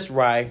rip. Just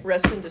Rye.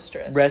 Rest in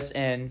distress. Rest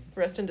in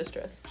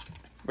distress.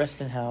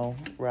 hell,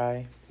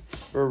 Rye.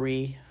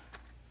 Rory.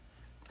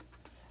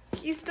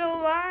 He's still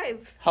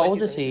alive. How But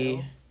old he's is in he?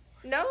 jail.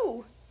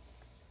 No.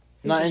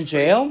 Not in just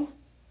jail?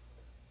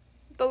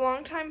 The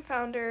longtime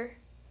founder,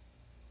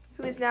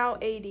 who is now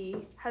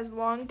 80, has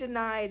long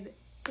denied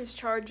his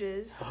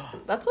charges,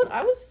 That's what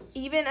I was.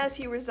 even as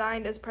he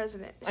resigned as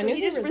president. So I knew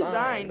he he just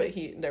resigned,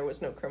 resigned. but there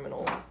was no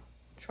criminal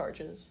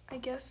charges. I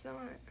guess not.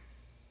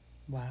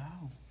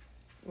 Wow.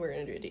 We're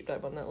gonna do a deep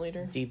dive on that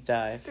later. Deep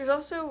dive. There's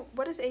also,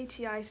 what does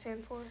ATI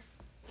stand for?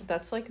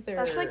 That's like their.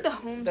 That's like the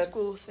homeschool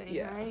that's- thing,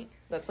 yeah. right?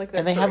 That's like their.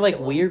 And they have like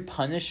curriculum. weird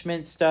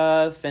punishment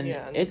stuff, and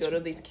Yeah, and it's they go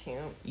to these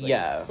camps.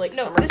 Yeah. Like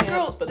No, summer this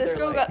camps, girl. but This they're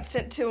girl like, got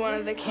sent to one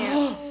of the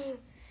camps.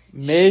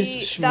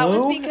 Ms. That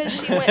was Schmoo? because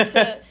she went to.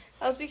 That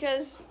was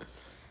because.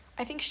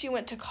 I think she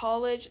went to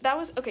college. That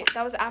was okay.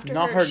 That was after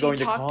Not her. her She going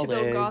to talked to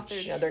Bill college.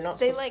 Gothard. Yeah, they're not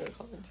They, supposed to like,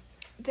 go to college.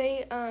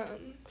 They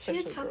she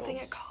Especially did something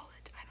girls. at college.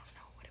 I don't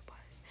know what it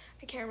was.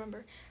 I can't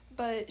remember.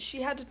 But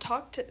she had to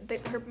talk to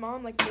her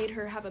mom. Like, made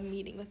her have a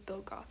meeting with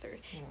Bill Gothard,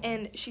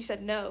 and she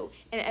said no,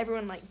 and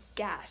everyone like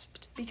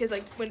gasped because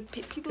like when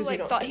people 'Cause you like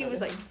don't thought say he no was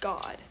to like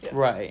God, Yeah.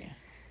 Right.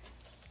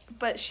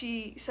 but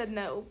she said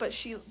no. But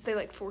they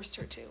like forced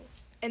her to,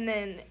 and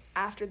then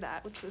after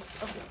that, which was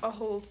a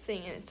whole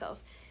thing in itself,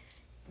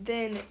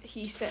 then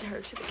he sent her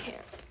to the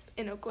camp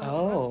in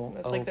Oklahoma. Oh,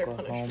 That's like their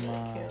punishment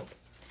Oklahoma. at camp.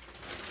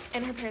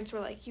 And her parents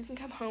were like, "You can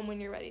come home when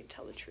you're ready to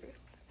tell the truth."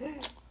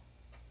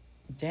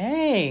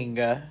 Dang.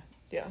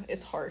 Yeah,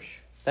 it's harsh.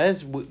 That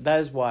is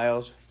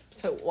wild.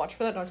 So watch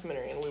for that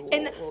documentary, and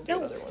we'll do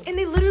another one. And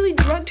they literally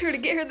drugged her to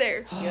get her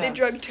there. Yeah. They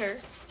drugged her.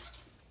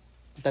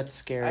 That's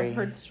scary. I've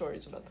heard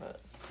stories about that.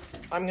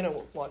 I'm gonna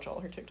watch all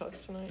her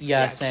TikToks tonight.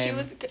 Yeah, same.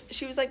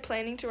 She was like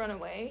planning to run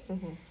away.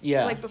 Mm-hmm.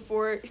 Yeah. Like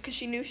before, because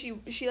she knew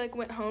she like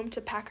went home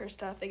to pack her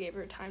stuff. They gave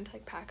her time to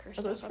like pack her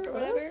Are those stuff up for or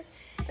whatever. us?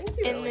 Thank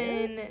you, And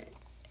Elliot. then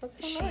That's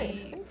so she-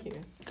 nice. Thank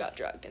you. got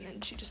drugged, and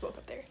then she just woke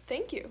up there.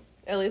 Thank you.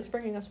 Elliot's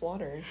bringing us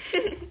water.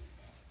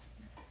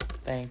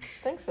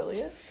 Thanks. Thanks,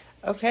 Elliot.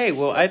 Okay,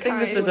 well, So I think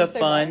this kind. is Wanna a say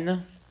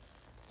fun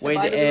Say way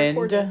bye to the end.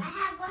 recording. I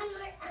have one more.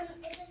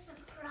 It's a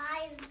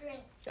surprise drink.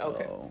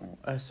 Okay. Oh,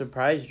 a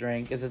surprise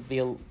drink. Is it the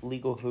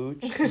illegal hooch?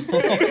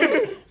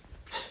 It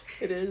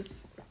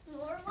is.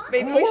 More water.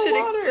 Maybe More we should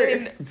water.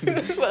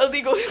 explain what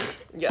illegal.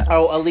 Yeah.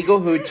 Oh, illegal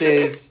hooch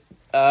is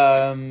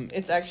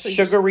It's actually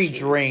sugary just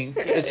juice. drink.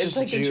 Yeah, It's just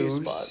like a juice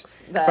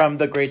box that, from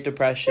the Great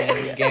Depression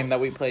game that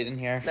we played in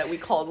here. that we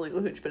called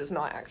legal hooch, but it's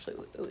not actually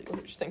illegal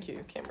hooch. Thank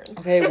you, Cameron.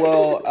 Okay,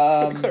 well,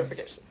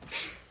 Clarification,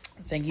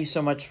 thank you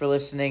so much for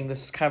listening.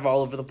 This is kind of all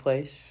over the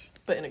place,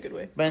 but in a good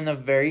way. but in a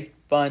very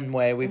fun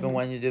way. We've been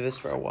wanting to do this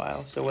for a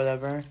while, so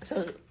whatever.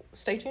 So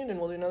stay tuned, and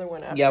we'll do another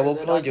one after. Yeah, we'll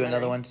the probably do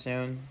another documentary. one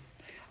soon.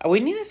 We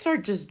need to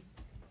start just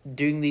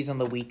doing these on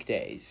the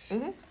weekdays.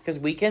 Mhm. Because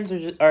weekends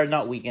are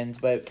not weekends,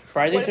 but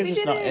Fridays What if are we just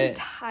did not an it.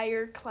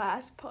 entire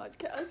class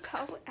podcast?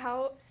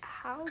 How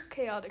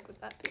chaotic would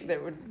that be? There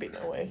would be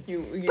no way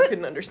you But-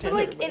 couldn't understand But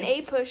like everybody. in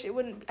A push, it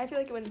wouldn't. I feel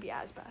like it wouldn't be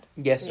as bad.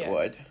 Yes, Yeah. it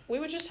would. We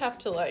would just have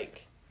to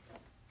like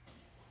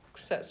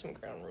set some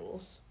ground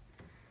rules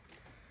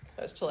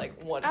as to like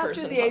one After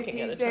person the AP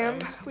talking at a exam,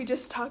 time. we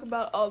just talk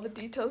about all the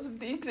details of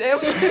the exam.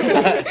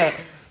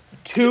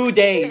 2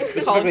 days,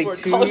 specifically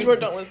College board,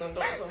 don't listen.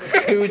 Don't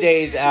listen. 2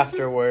 days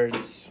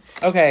afterwards.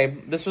 Okay,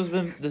 this has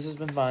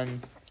been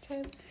fun.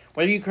 Okay.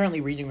 What are you currently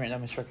reading right now,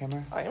 Mr.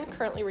 Kimmer? I am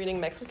currently reading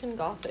Mexican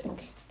Gothic.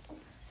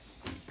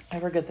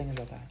 I've heard good things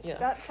about that. Yeah.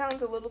 That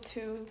sounds a little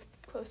too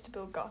close to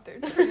Bill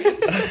Gothard.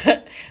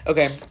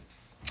 Okay.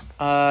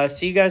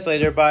 See you guys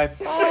later. Bye.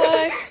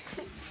 Bye.